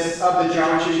quantumness of the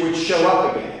geometry would show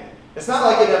up again. It's not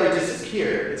like it ever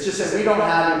disappeared. It's just that we don't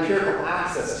have empirical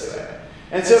access to it.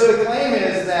 And so the claim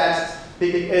is that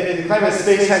the claim is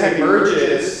space-time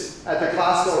emerges at the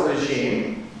classical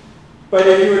regime, but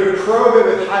if you were to probe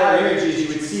it with higher energies, you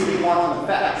would see the quantum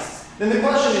effects. Then the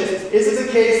question is it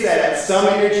the case that at some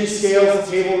energy scales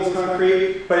the table is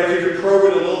concrete, but if you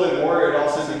probe it a little bit more, it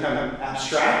also become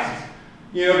abstract?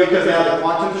 You know, because now the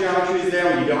quantum geometry is there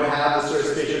and you don't have the sort of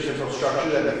spatiotemporal structure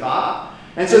that we thought.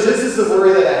 And so this is the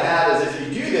worry that I have, is if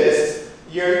you do this,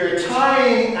 you're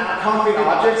tying concrete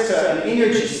objects to an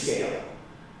energy scale.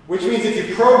 Which means if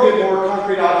you probe it, more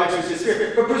concrete objects will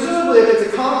disappear. But presumably, if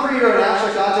it's a concrete or an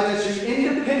abstract object, it's just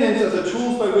independent of the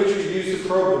tools by which we use to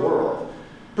probe the world.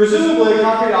 Presumably, a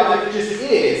concrete object just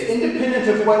is, independent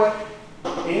of what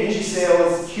energy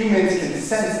scales humans can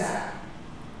sense at.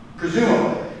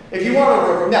 Presumably. If you want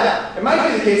to, now, it might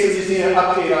be the case that we just need to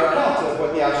update our account of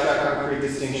what the abstract concrete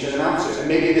distinction amounts to. And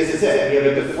maybe this is it. We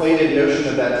have a deflated notion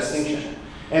of that distinction.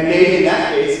 And maybe in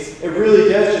that case, it really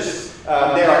does just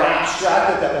they are abstract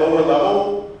at that lower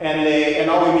level, and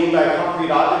all we mean by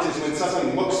concrete objects is when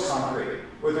something looks concrete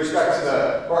with respect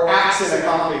to or acts in a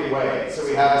concrete way. So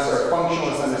we have this sort of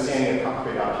functionalist understanding of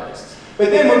concrete objects. But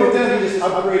then what we've done, we just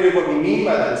upgraded what we mean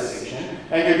by that distinction,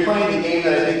 and you're playing the game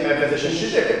that I think metaphysicians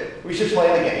should do. We should play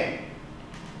the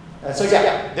game. So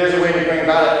yeah, there's a way to bring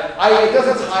about it. It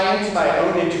doesn't tie into my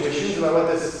own intuitions about what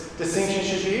this distinction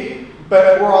should be,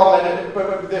 but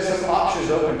but there's some options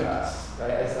open to us. Right?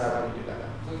 That's how we do that.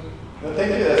 No, thank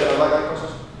you. I like that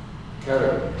question.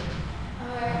 Karen.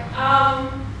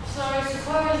 So I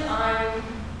suppose I'm,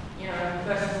 a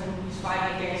person who's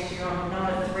fighting against you on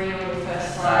number 3 on the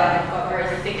first slide. I've got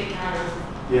very thick kind of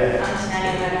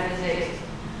understanding of metaphysics.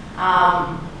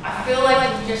 I feel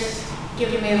like you've just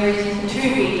given me a reason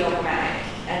to be dogmatic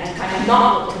and to kind of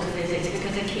not look to the physics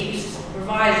because it keeps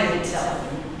revising itself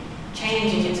and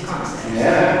changing its concepts.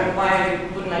 Yeah. So why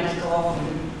wouldn't I just go off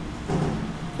and...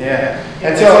 Yeah.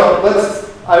 And so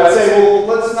I would say, well,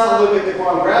 let's not look at the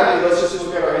quantum gravity, let's just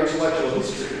look at our intellectual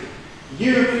history.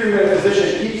 You, pure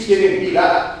metaphysician, keeps getting beat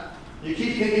up. You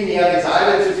keep thinking you have these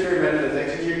items of pure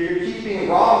metaphysics, and you keep being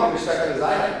wrong with respect to those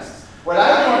items. What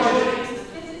I want you to do,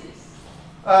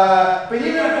 but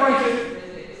even according to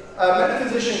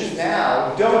metaphysicians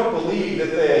now don't believe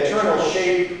that the eternal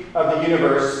shape of the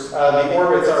universe, the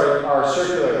orbits are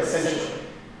circular essentially.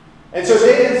 And so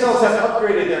they themselves have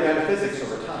upgraded their metaphysics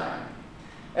over time.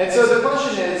 And so the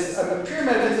question is, pure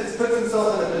metaphysics puts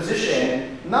themselves in a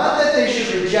position, not that they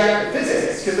should reject the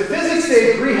physics, because the physics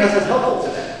they agree has been helpful to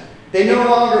them. They no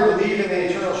longer believe in the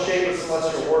eternal shape of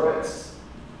celestial orbits.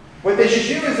 What they should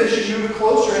do is they should move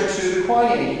closer into the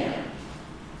quantum camp.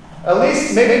 At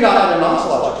least, maybe not in an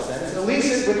ontological sense, at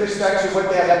least with respect to what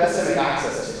they have epistemic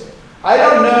access to. I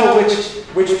don't know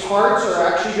which parts are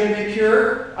actually going to be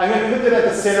pure. I'm going to put them at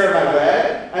the center of my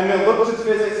web. I'm going to look to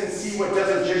physics and see what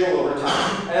doesn't jiggle over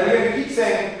time. And I'm going to keep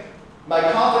saying, my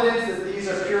confidence that these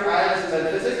are pure items in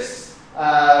metaphysics,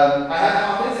 I have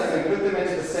confidence I'm going to put them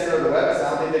into the center of the web, so I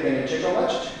don't think they're going to jiggle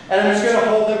much. And I'm just going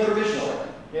to hold them provisionally.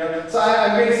 So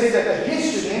I'm going to say that the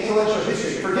history, the intellectual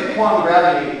history, forget quantum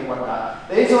gravity and whatnot,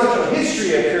 the intellectual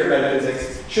history of pure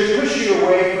metaphysics should push you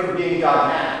away from being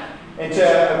dogmatic into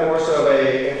a more so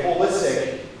a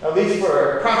holistic, at least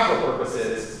for practical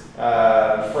purposes,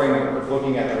 framework of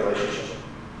looking at the relationship.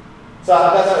 So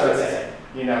that's what I would say.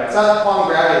 It's not quantum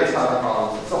gravity that's causing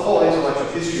problems, it's the whole intellectual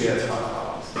history that's causing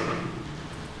problems.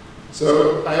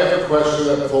 So I have a question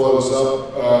that follows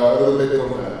up a little bit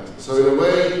on that. So in a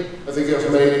way, I think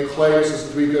I've made claims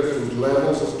as 3 different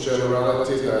levels of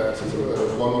generality that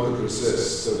one could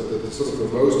resist. So the sort of the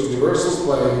most universal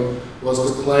claim was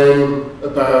the claim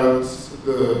about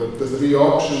the 3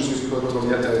 options you put on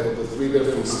the table, the 3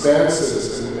 different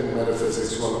stances in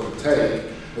metaphysics one could take,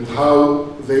 and how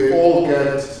they all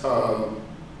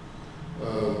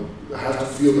have to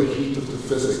feel the heat of the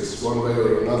physics one way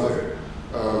or another,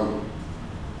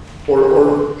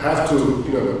 or have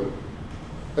to,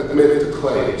 admit the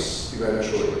claims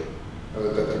eventually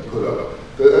that they put up.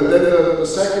 And then the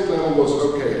second level was,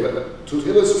 okay, to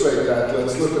illustrate that,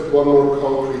 let's look at one more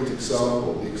concrete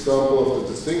example, the example of the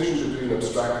distinction between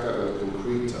abstracta and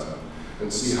concreta,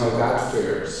 and see how that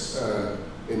fares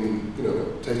in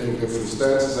taking different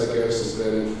stances, I guess, and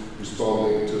then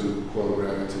responding to quantum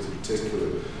gravity in particular.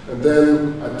 And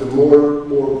then at the more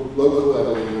local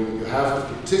level, you have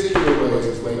the particular ways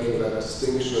of making that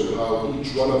distinction and how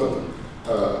each one of them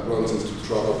runs into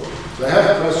trouble. So I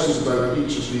have questions about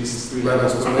each of these 3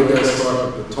 levels, but maybe I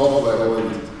start at the top level and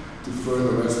defer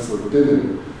the rest for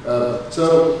dinner.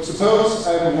 So suppose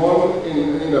I'm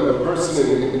a person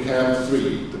in camp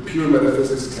 3, the pure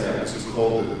metaphysics camp, as you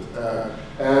called it,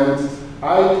 and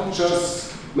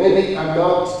maybe I'm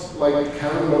not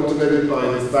kind of motivated by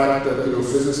the fact that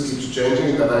physics keeps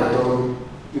changing, that I don't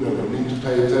need to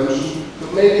pay attention,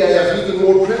 but maybe I have even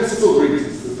more principled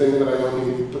reasons to think that I don't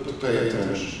need to pay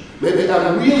attention. Maybe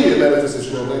I'm really a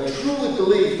metaphysician and I truly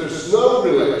believe there's no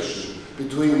relation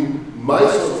between my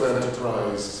sort of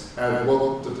enterprise and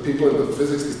what the people in the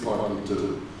physics department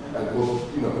do. And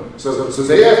what, so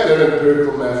they have their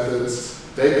empirical methods,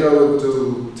 they go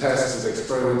into tests and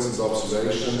experiments and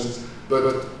observations,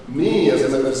 but me as a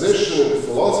metaphysician in the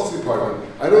philosophy department,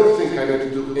 I don't think I need to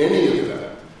do any of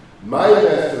that. My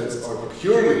methods are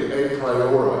purely a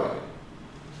priori,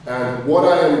 and what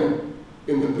I am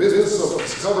in the business of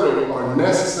discovering are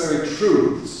necessary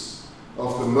truths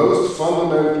of the most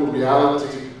fundamental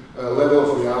level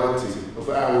of reality of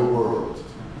our world.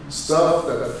 Stuff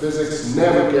that physics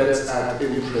never gets at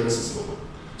in principle.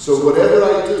 So whatever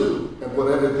I do, and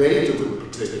whatever they do in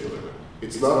particular,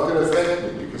 it's not going to affect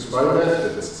me, because my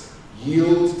methods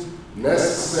yield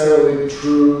necessarily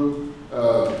true,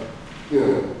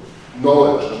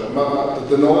 knowledge.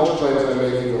 The knowledge claims I'm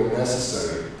making are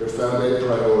necessary. They're found a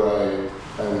priori,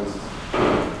 and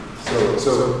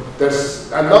so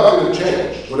I'm not going to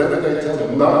change. Whatever they tell me,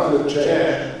 I'm not going to change.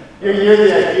 Yeah. You're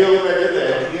the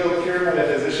ideal pure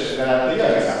metaphysician that I'm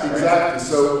thinking about, right? Exactly.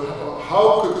 So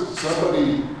how could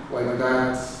somebody like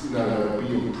that,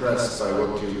 be impressed by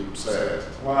what you said?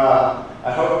 Well,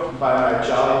 I hope by my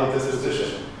jolly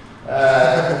disposition.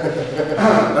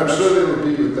 I'm sure they would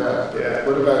be with that. Yeah.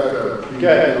 What about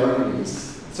the arguments?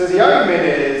 So the argument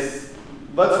is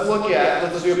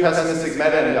let's do a pessimistic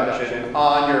meta-induction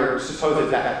on your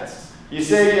supposed methods. You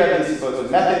say you have these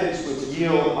supposed methods which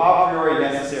yield a priori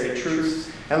necessary truths,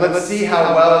 and let's see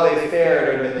how well they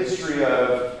fared in the history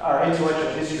of our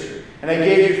intellectual history. And I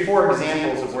gave you 4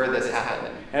 examples of where this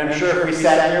happened. And I'm sure if we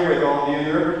sat here with all of you in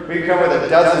the room, we could come with a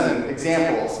dozen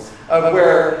examples of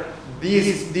where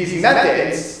these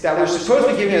methods that were supposed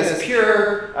to be giving us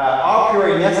pure, a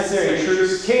priori necessary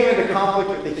truths came into conflict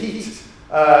with the heat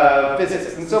of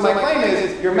physics. And so my claim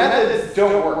is your methods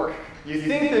don't work. You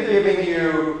think they're giving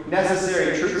you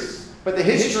necessary truths, but the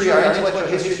history, our intellectual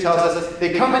history tells us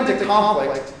they come into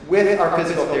conflict with our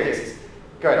physical theories.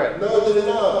 Go ahead. No, they're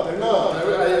not. They're not.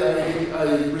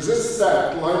 I resist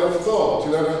that line of thought.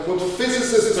 You know, what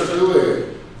physicists are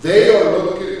doing, they are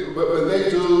looking, when they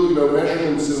do,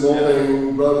 measurements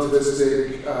involving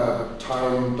relativistic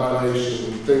time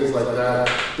dilation and things like that,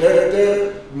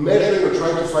 they're measuring or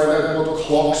trying to find out what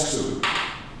clocks do.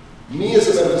 Me as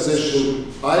a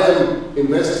metaphysician, I am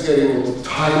investigating what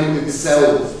time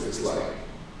itself is like,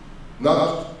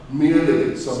 not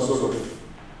merely some sort of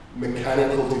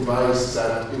mechanical device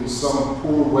that in some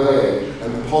poor way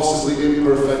and possibly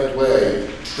imperfect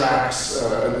way tracks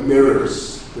and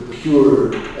mirrors the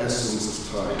pure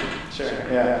essence of time. Sure,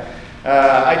 yeah.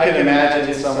 I can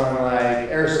imagine someone like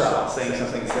Aristotle saying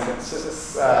something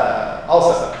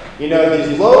also.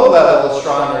 These low-level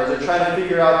astronomers are trying to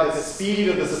figure out the speed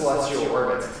of the celestial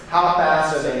orbits. How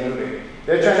fast are they moving?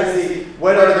 They're trying to see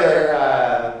what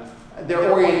are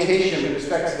their orientation with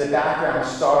respect to the background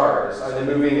stars. Are they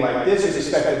moving like this with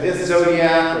respect to this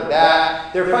zodiac or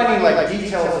that? They're finding like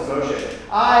details of motion.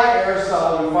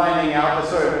 Aristotle, am finding out the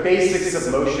sort of basics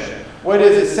of motion. What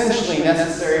is essentially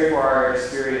necessary for our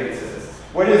experiences?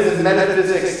 What is the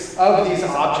metaphysics of these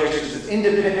objects which is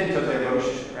independent of their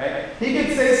motion, right? He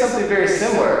could say something very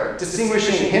similar,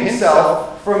 distinguishing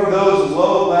himself from those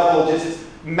low-level just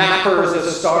mappers of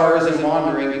stars and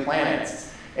wandering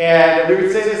planets. And we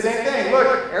would say the same thing.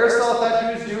 Look, Aristotle thought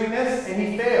he was doing this, and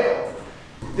he failed.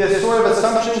 The sort of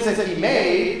assumptions that he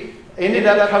made ended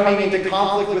up coming into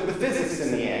conflict with the physics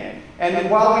in the end.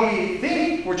 And while we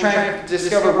think we're trying to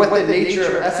discover what the nature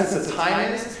of essence of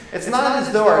time is, it's not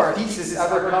as though our thesis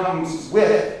ever comes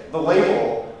with the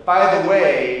label. By the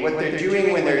way, what they're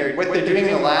doing in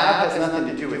the lab has nothing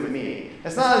to do with me.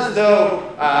 It's not as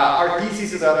though our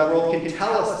theses about the world can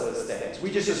tell us those things. We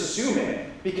just assume it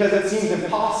because it seems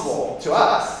impossible to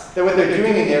us that what they're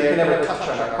doing in there can never touch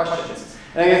on our questions.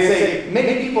 And I can say,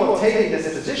 many people have taken this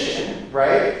position,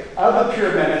 right, of the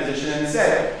pure metaphysician and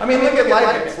said, look at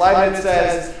Leibniz. Leibniz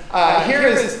says, here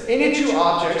is any 2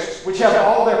 objects which have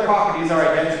all their properties are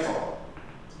identical.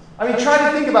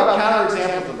 Try to think about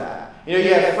counterexamples of that. You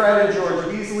have Fred and George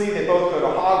Weasley. They both go to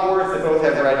Hogwarts. They both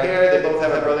have red hair. They both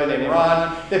have a brother named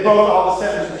Ron. They both all of a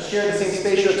sudden share the same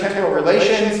spatio-temporal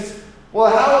relations. Well,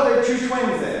 how are there 2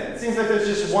 twins then? It seems like there's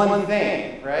just one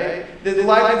thing, right? The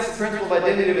Leibniz principle of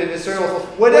identity of indiscernible.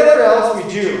 Whatever else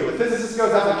we do, the physicist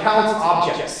goes out and counts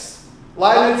objects.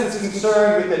 Leibniz is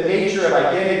concerned with the nature of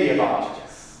identity of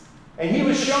objects. And he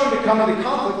was shown to come into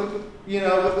conflict with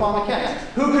quantum mechanics.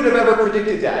 Who could have ever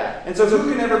predicted that? And so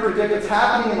who can ever predict what's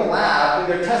happening in the lab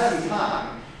when they're testing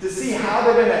time to see how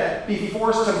they're going to be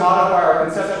forced to modify our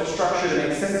conceptual structure to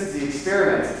make sense of the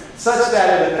experiments such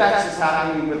that it affects what's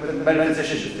happening with the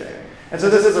metaphysicians doing. And so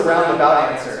this is a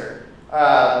roundabout answer.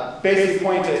 Basically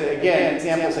point to, again,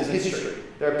 examples in history.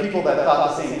 There are people that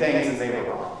thought the same things and they were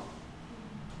wrong.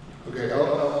 Okay,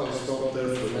 I'll stop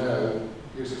there for now.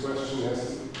 Here's a question,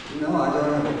 yes? No, I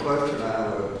don't have a question. I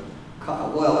have a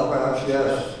well, perhaps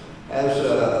yes. As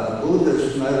a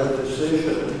Buddhist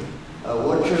metaphysician,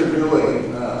 what you're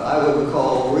doing, I would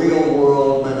call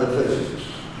real-world metaphysics.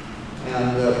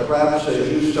 And perhaps as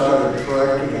you started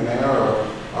correcting an error,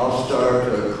 I'll start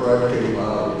correcting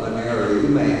an error you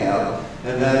may have.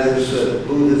 And that is that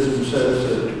Buddhism says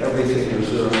that everything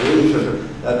is an illusion.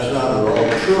 That's not at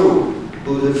all true.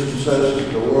 Buddhism says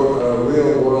that the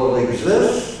real world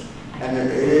exists, and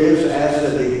it is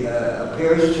as it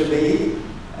appears to be,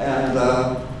 and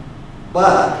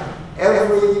but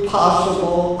every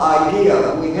possible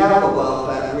idea we have about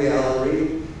that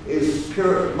reality is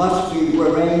must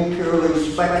remain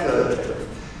purely speculative,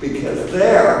 because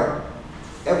there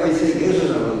everything is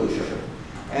an illusion,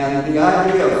 and the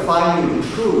idea of finding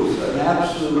truth, an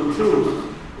absolute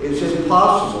truth, is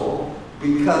impossible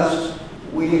because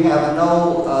we have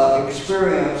no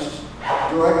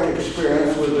direct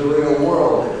experience with the real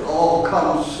world. It all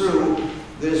comes through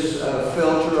this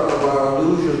filter of our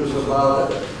illusions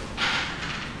about it.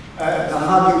 Now,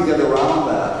 how do you get around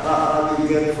that? How do you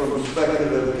get from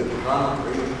speculative to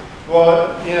concrete?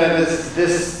 Well,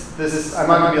 this this I'm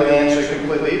not going to be able to answer it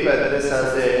completely, but this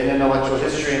has an intellectual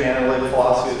history and analytic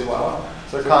philosophy as well.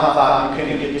 So Kant thought you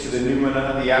couldn't get to the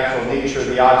noumena, the actual nature of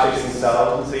the objects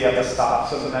themselves, and so you have to stop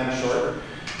sometimes short.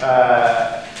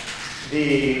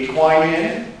 The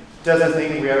Quinian doesn't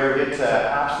think we ever get to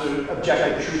absolute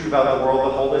objective truth about the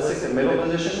world, the holistic, the middle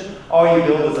position. All you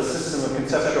build is a system of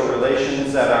conceptual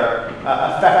relations that are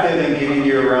effective in getting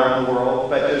you around the world,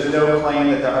 but there's no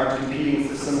claim that there aren't competing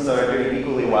systems that are doing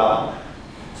equally well.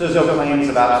 So there's no claims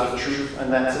of absolute truth in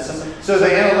that system. So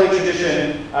the analytic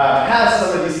tradition has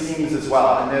some of these themes as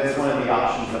well, and that's one of the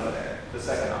options up there, the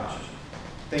second option.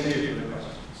 Thank you for the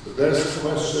question. So there's a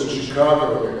question in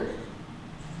Chicago.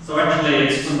 So actually,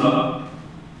 it's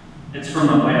from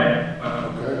the web.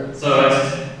 Okay. So it's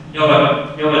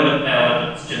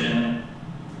your student.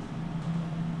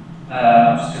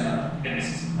 I'm just gonna get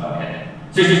this. Okay.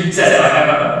 So it says I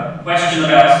have a question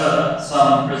about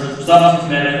some presumptive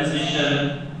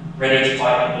metaphysician ready to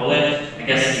fight the bullet. I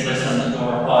guess he listened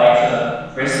or replied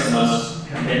to Chris and was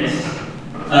convinced.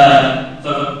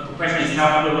 So the question is,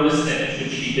 how pluralistic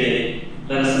should she be?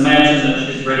 Let us imagine that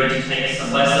she's ready to take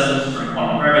some lessons from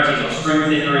quantum gravity or string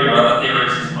theory or other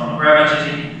theories in quantum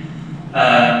gravity.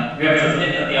 We have to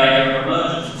admit that the idea of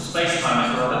emergence of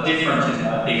space-time is rather different in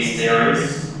these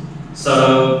theories.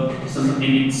 So some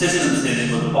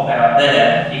inconsistencies would pop out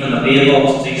there. Even the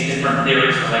vehicles of these different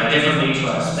theories relate differently to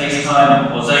our space-time,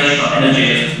 causation, or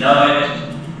energy as we know it.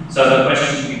 So the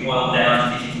question can be boiled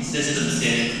down to the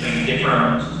inconsistencies between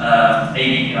different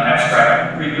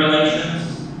abstract and Greek relations.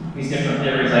 These different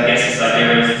theories, I guess, this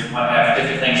idea is might have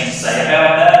different things to say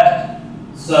about that.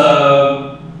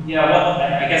 So, yeah,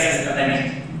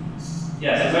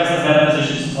 so where's the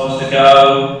metaphysician supposed to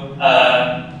go?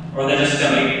 Or they're just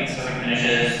going to be specific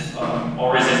finishes?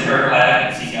 Or is it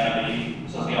Heraclitic? Is he going to be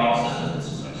sort of the opposite of this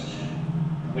question?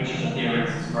 Which of the theories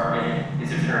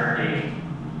is it Heraclitic?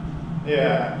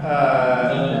 Yeah.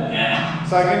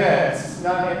 So I'm going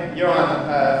to, Johan,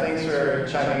 thanks for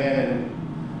chiming in.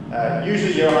 And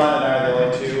usually Johan and I are the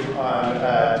only two on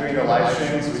doing the live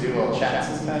streams. We do little chats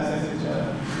and kind of things with each other.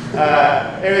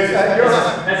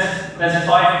 There's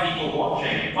 5 people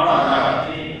watching. One of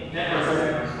them, Deborah's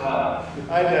there as well.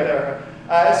 Hi, Deborah.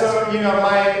 So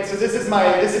this is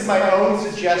my own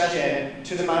suggestion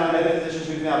to the amount of metaphysicians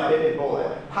who've now bitten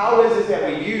bullet. How is it that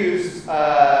we use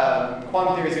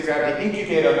quantum theories of gravity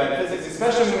incubate our metaphysics,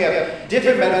 especially when we have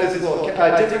different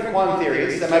different quantum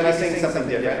theories that might be saying something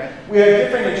different. We have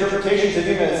different interpretations of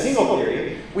even a single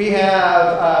theory. We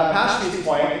have Paschke's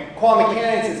point, quantum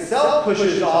mechanics itself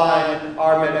pushes on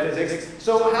our metaphysics.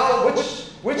 So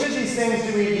which of these things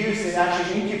do we use to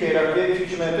actually incubate our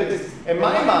future metaphysics? In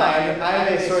my mind, I'm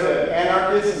a sort of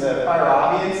anarchist in the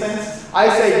Feyerabian sense. I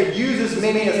say use as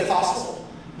many as possible.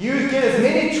 Get as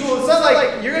many tools. It's not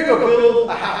like you're going to go build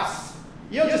a house.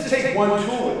 You don't just take one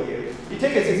tool with you. You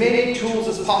take as many tools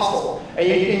as possible, and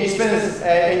you spend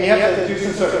and you have to do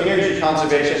some sort of energy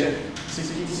conservation. So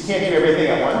you can't do everything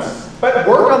at once. But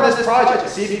work on this project.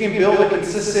 See if you can build a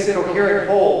consistent, coherent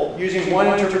whole using one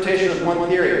interpretation of one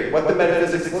theory, what the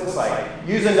metaphysics looks like.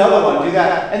 Use another one, do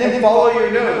that, and then follow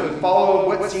your nose and follow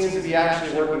what seems to be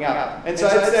actually working out. And so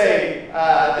I'd say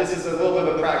this is a little bit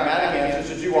of a pragmatic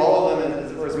answer, so do all of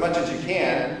them or as much as you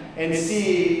can and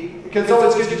see, because it's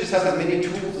always good to just have as many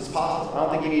tools as possible. I don't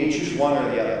think you need to choose one or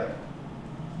the other.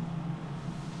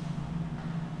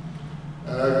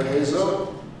 Hazel?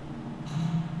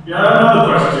 Yeah, I have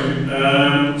another question.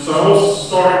 So I was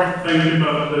starting thinking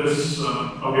about this.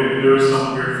 Okay, there is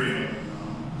some weird feeling.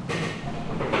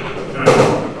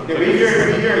 Okay, we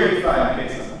hear you fine.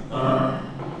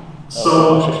 So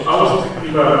I was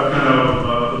thinking about kind of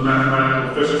the mathematical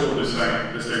physical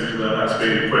distinction that has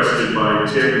been questioned by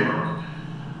Tegemark.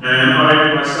 And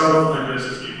I myself find this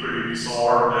to be pretty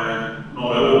bizarre and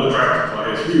not at all attracted by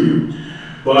his view.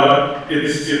 But it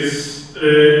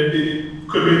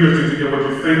could be interesting to get what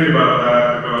you think about that,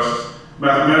 because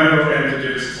mathematical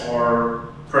entities are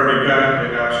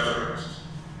pragmatically abstract.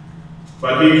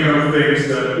 But he kind of thinks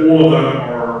that all of them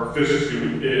are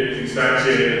physically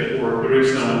instantiated, or there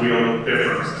is no real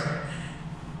difference there.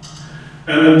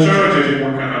 An alternative,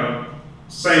 more kind of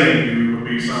sane view would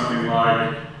be something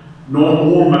like, not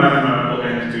all mathematical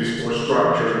entities or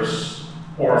structures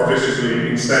are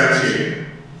physically instantiated,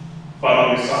 but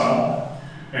only some.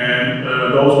 And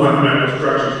those mathematical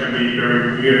structures can be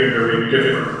very weird, very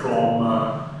different from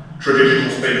traditional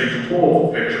spatial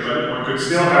control picture, but one could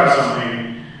still have some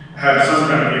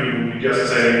kind of view. We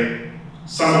just say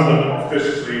some of them are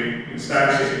physically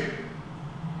instantiated,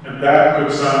 and that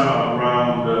could somehow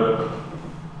round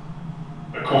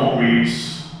a concrete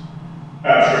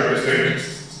abstract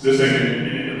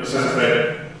distinction in the sense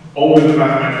that only the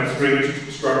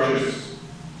mathematical structures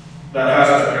that has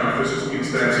that kind of physical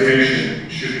instantiation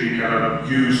should be kind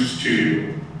of used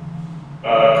to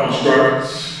construct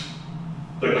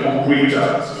the concrete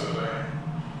data, so to say.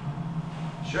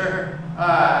 Sure.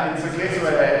 In some cases,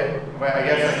 I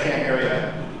guess I can't hear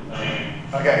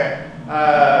you. Okay.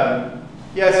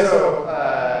 Yeah, so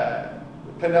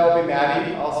Penelope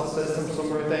Maddie also says some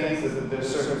similar things, that there's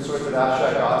certain sorts of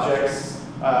abstract objects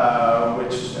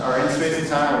which are in space and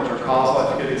time, which are causal.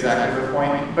 I forget exactly her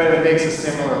point, but it makes a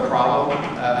similar problem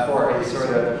for a sort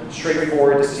of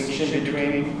straightforward distinction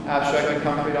between abstract and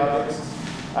concrete objects.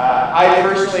 I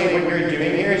personally, what you're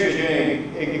doing here is you're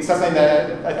doing something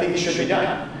that I think should be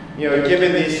done. You know,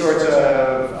 given these sorts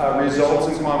of results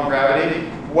in quantum gravity,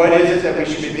 what is it that we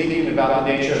should be thinking about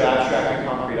the nature of abstract and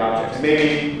concrete objects?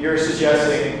 Maybe you're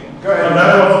suggesting, go ahead. And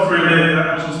that wasn't really,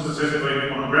 that wasn't specifically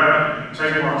quantum gravity.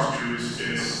 Tegmark's view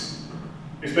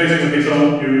is basically his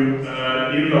own view,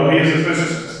 even though he is a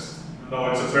physicist,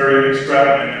 though it's a very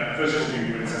extravagant and physical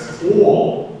view, it says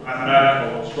all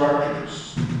mathematical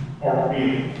structures are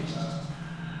real.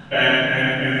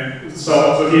 And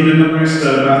so he didn't miss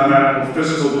the mathematical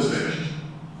physical distinction.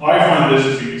 I find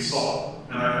this to be solid,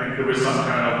 and I think there is some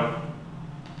kind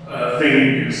of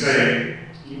thing you can say,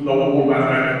 even though all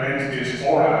mathematical entities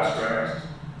are abstract,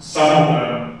 some of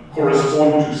them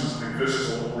correspond to something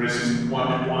physical, or is in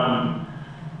one-to-one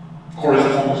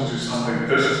corresponds to something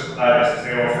physical, that is,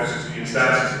 they are physically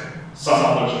instantiated. Some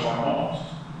others are not.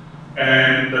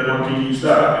 And that one can use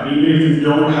that. And even if you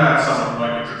don't have something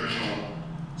like a traditional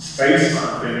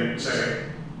space-time thing, say,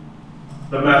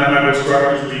 the mathematical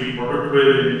structures we work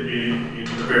with in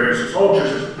the various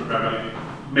approaches to gravity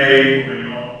may, when you're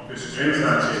not physically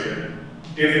instantiated,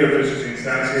 if they're physically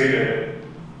instantiated,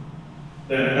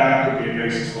 then that could be a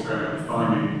basis for kind of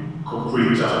finding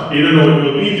concrete, even though it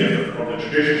will be different from the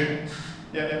traditional.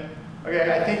 Yeah.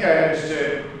 Okay, I think I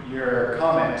understood your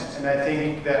comment, and I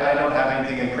think that I don't have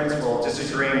anything in principle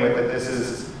disagreeing with that this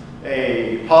is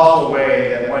a possible way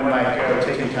that one might go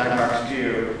taking Tegmark's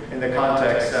view in the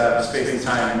context of space and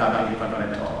time not being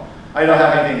fundamental. I don't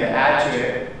have anything to add to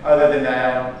it other than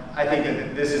that I think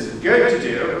that this is good to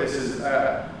do. This is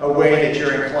a way that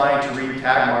you're inclined to read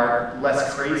Tegmark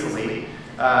less crazily.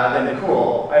 Then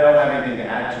cool. I don't have anything to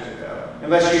add to it though,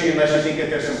 unless you think that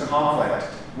there's some conflict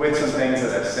with some things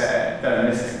that I've said that I'm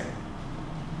missing.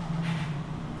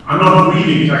 I'm not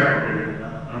reading Tegmark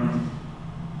here. I'm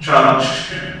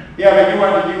challenged. Yeah, but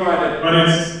you wanted. But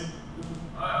it's.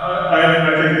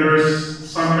 I think there is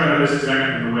some kind of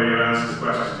disconnect in the way you answer the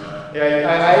question.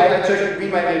 Yeah, I took it. We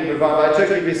might need to move on. But I took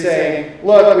it to be saying,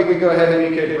 look, we could go ahead and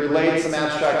we could relate some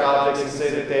abstract objects and say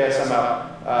that they are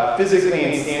somehow physically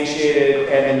instantiated,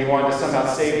 and then you wanted to somehow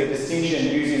save the distinction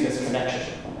using this connection.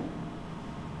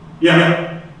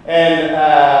 Yeah.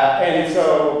 And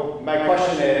so my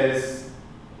question is,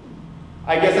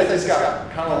 I guess I just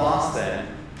got kind of lost then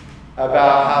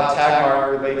about how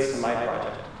Tegmark relates to my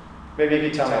project. Maybe you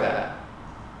could tell me that.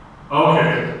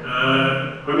 Okay.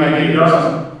 But maybe he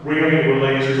doesn't really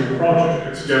relate to the project.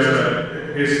 It's just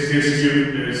that his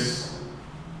view is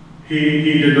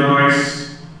he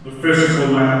denies the physical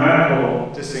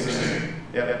mathematical distinction.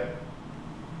 Yep.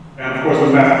 And of course,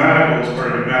 the mathematical is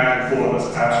very back and forth,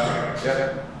 that's abstract.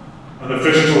 Yep. And the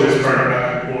physical is very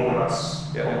back and forth,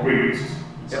 that's concrete.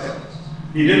 Yep.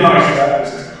 He denies that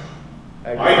distinction.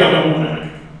 I don't know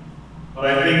that. But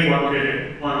I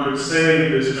think one could say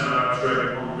this kind of abstract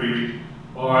and concrete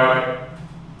by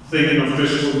thinking of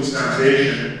physical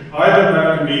instantiation. Either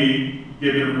that can be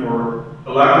given a more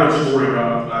elaborate story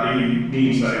about that he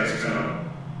means that it's kind of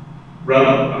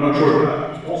relevant. I'm not sure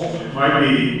that is possible. It might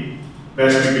be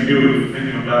best we could do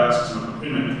thinking of that as kind of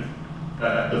imminent,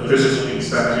 that the physical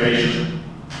instantiation.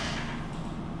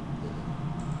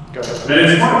 And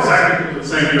it's not exactly the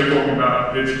same you're talking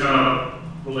about, it's kind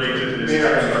of related to this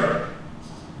abstract.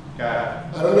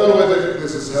 I don't know whether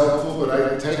this is helpful, but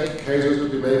I take cases to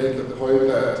be making the point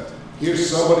that here's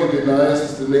somebody who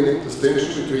denies the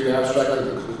distinction between abstract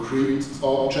and concrete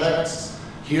objects.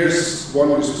 Here's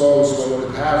one response one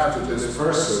would have to this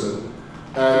person.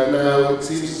 And now it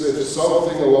seems as if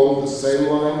something along the same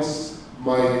lines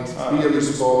might be a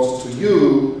response to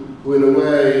you, who in a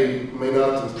way may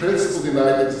not in principle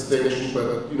deny the distinction,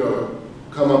 but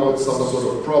come up with some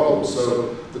sort of problem.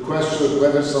 So the question is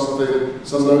whether some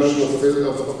notion of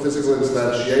physical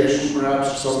instantiation,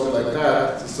 perhaps, or something like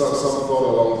that, some thought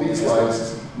along these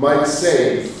lines, might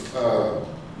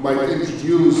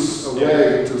introduce a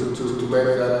way to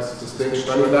make that distinction.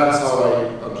 I mean, that's how I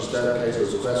understand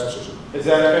Caso's question. Is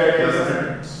that fair, Caso?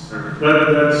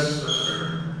 That's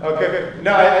fair. Okay.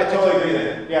 No, I totally agree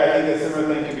there. Yeah, I think a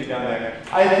similar thing can be done there.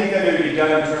 I think that it would be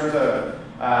done in terms of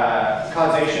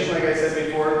causation, like I said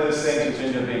before. Those things which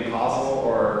end up being causal,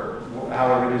 or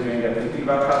however it is we end up thinking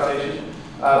about causation.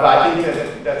 But I think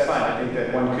that that's fine. I think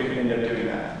that one could end up doing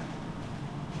that.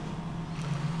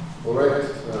 All right.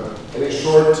 Any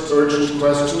short, urgent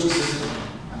questions?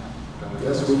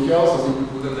 Yes, wouldn't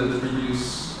that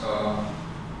reduce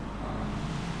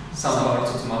some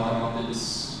parts of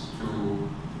mathematics to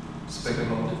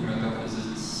speculative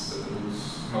metaphysics that was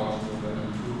not very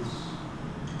truths?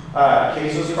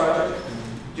 Queso's project?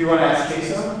 Do you want to ask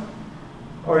Queso?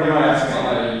 Or do you want to ask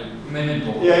me? Maybe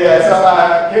both. Yeah. So,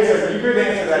 Queso, you could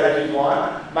answer that if you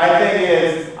want. My thing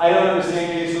is, I don't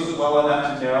understand Queso's well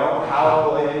enough to know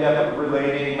how we'll end up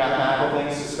relating mathematical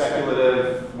things to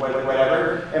speculative,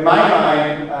 whatever. In my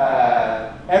mind,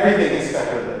 everything is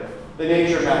speculative. The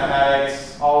nature of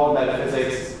mathematics, all of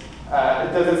metaphysics,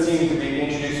 it doesn't seem to be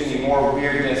introducing any more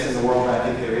weirdness in the world than I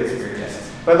think there is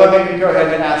weirdness. But let me go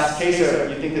ahead and ask Queso,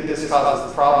 you think that this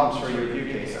causes problems for your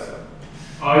view, Queso?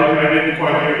 I didn't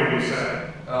quite hear what you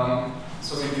said.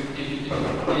 So if it's going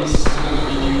to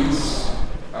reduce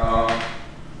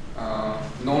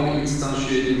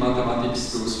non-instantiated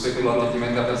mathematics to speculative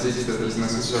metaphysics that is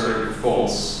necessarily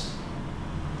false,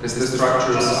 as the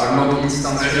structures are not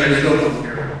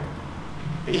instantiated.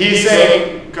 He's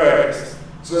saying, go ahead.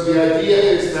 So the idea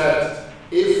is that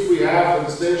if we have a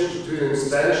distinction between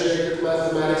instantiated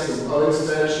mathematics and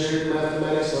uninstantiated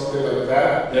mathematics, something like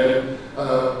that, then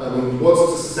I mean,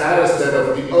 what's the status then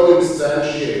of the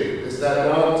uninstantiated? Is that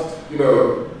not,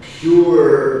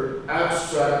 pure,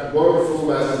 abstract, wonderful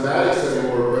mathematics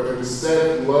anymore, but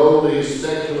instead lowly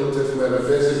speculative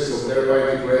metaphysics, and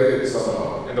thereby degraded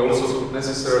somehow? And also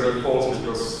necessarily false,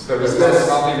 because there is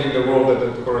nothing in the world that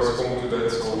would correspond to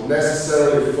that. So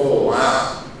necessarily false.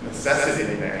 Wow,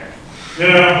 necessity there.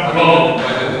 Yeah, well,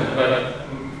 by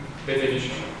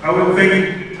definition. I would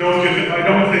think, I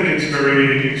don't think it's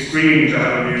very extreme to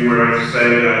have a view where I say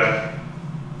that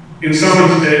in some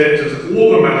instances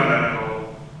all the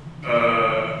mathematical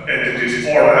entities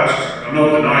are abstract. I'm not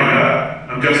denying that.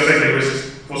 I'm just saying there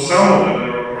is, for some of them,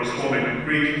 there are corresponding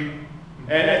concrete.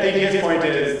 And I think his point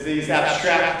is these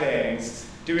abstract things,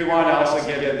 do we want to also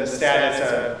give them the status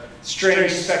of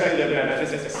strange speculative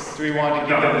metaphysics? Do we want to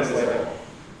give them this label?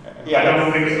 Yeah, I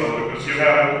don't think so, because you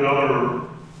have other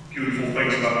beautiful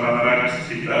things about mathematics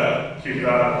to keep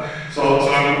that. So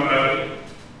I'm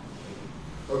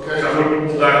okay. So I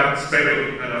wouldn't call that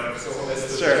speculative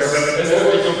metaphysics. Sure.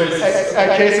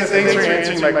 Okay, so thanks for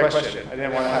answering my question. I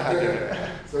didn't want to have to do it.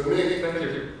 So Nick, Thank you.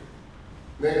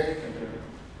 Nick.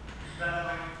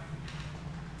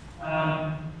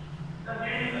 I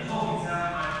think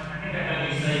I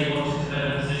heard you say you wanted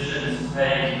metaphysicians to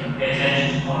pay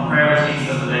attention to contrarieties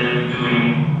so that they were doing,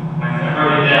 I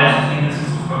wrote it down, so I think this is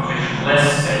a quotation, less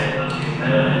speculative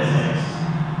metaphysics.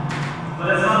 But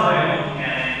that's not the way of looking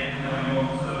at it, your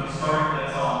sort of historical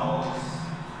examples.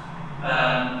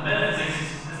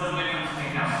 Metaphysics, there's no difference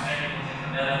between how speculative the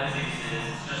metaphysics is,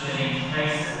 it's just in each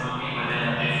case that will be within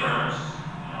a different,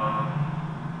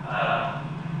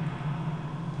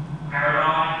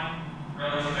 paradigm,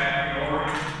 relative a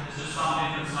priori. There's just some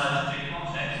different scientific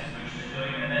contexts in which they're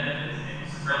doing their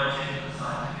metaphysics relative to the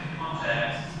scientific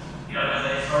context. There's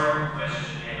a historical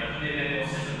question here, but be a bit more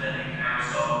sympathetic to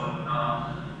Aristotle and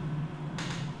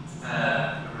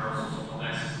Aristotle's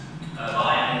almost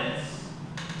Leibniz.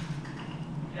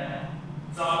 Yeah.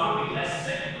 So I would be less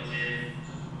speculative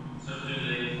to do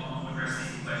address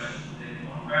these questions within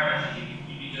contrariety. You'd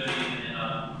be doing it in a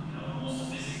more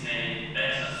sophisticated,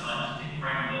 better scientific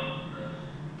framework.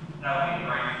 That would be the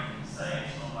right thing to say.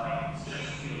 It's not like it's just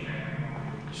purely.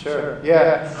 Sure.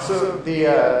 Yeah. So the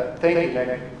thank you,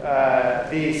 Nick.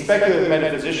 The speculative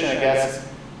metaphysician, I guess,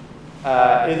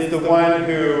 is the one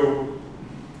who.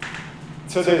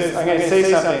 So there's. I'm going to say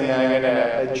something, and I'm going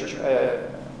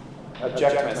to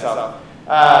object to myself.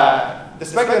 The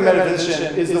speculative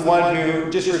metaphysician is the one who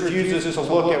just refuses to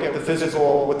look at the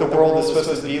physical, what the world is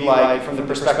supposed to be like from the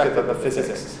perspective of the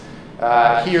physics.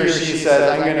 He or she says,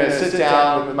 I'm going to sit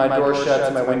down with my door shut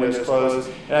and my windows closed,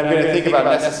 and I'm going to think about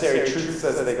necessary truths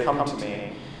as they come to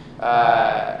me.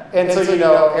 And so,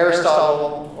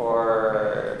 Aristotle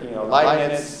or,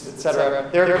 Leibniz, etc.,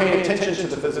 they're paying attention to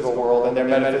the physical world, and their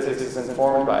metaphysics is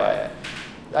informed by it.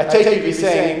 I take it to be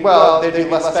saying, well, they'd be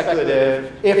less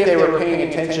speculative if they were paying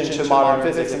attention to modern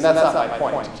physics, and that's not my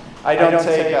point. I don't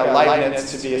take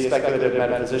Leibniz to be a speculative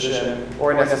metaphysician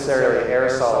or necessarily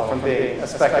Aristotle from being a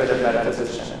speculative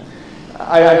metaphysician.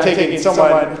 I'm taking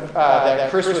someone that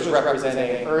Chris was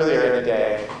representing earlier in the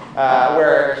day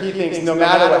where he thinks no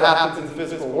matter what happens in the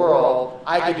physical world,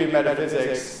 I can do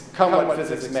metaphysics, come what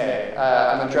physics may.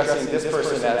 I'm addressing this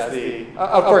person as the,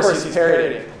 of course he's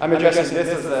parodying, I'm addressing this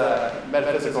as the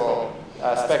metaphysical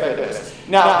speculativist.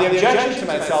 Now, the objection to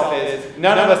myself is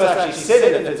none of us actually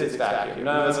sit in a physics vacuum.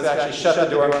 None of us actually shut the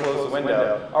door and close the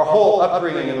window. Our whole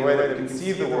upbringing and the way that we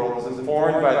conceive the world is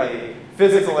informed by the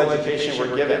physical education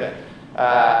we're given.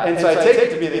 And so I take it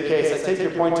to be the case, I take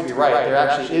your point to be right, there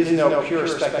actually is no pure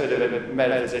speculative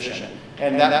metaphysician.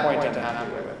 And that point I'm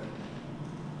happy with.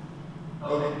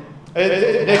 Okay.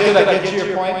 Nick, did I get you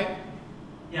your point?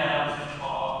 Yeah, I was going to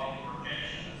follow up with your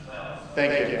objection as well.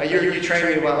 Thank you. You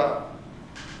trained me well.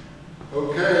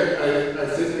 Okay, I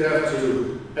think we have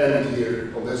to end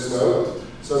here on this note.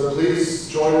 So please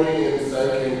join me in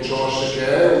thanking Josh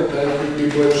again, and thank you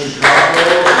people in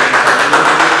Chicago.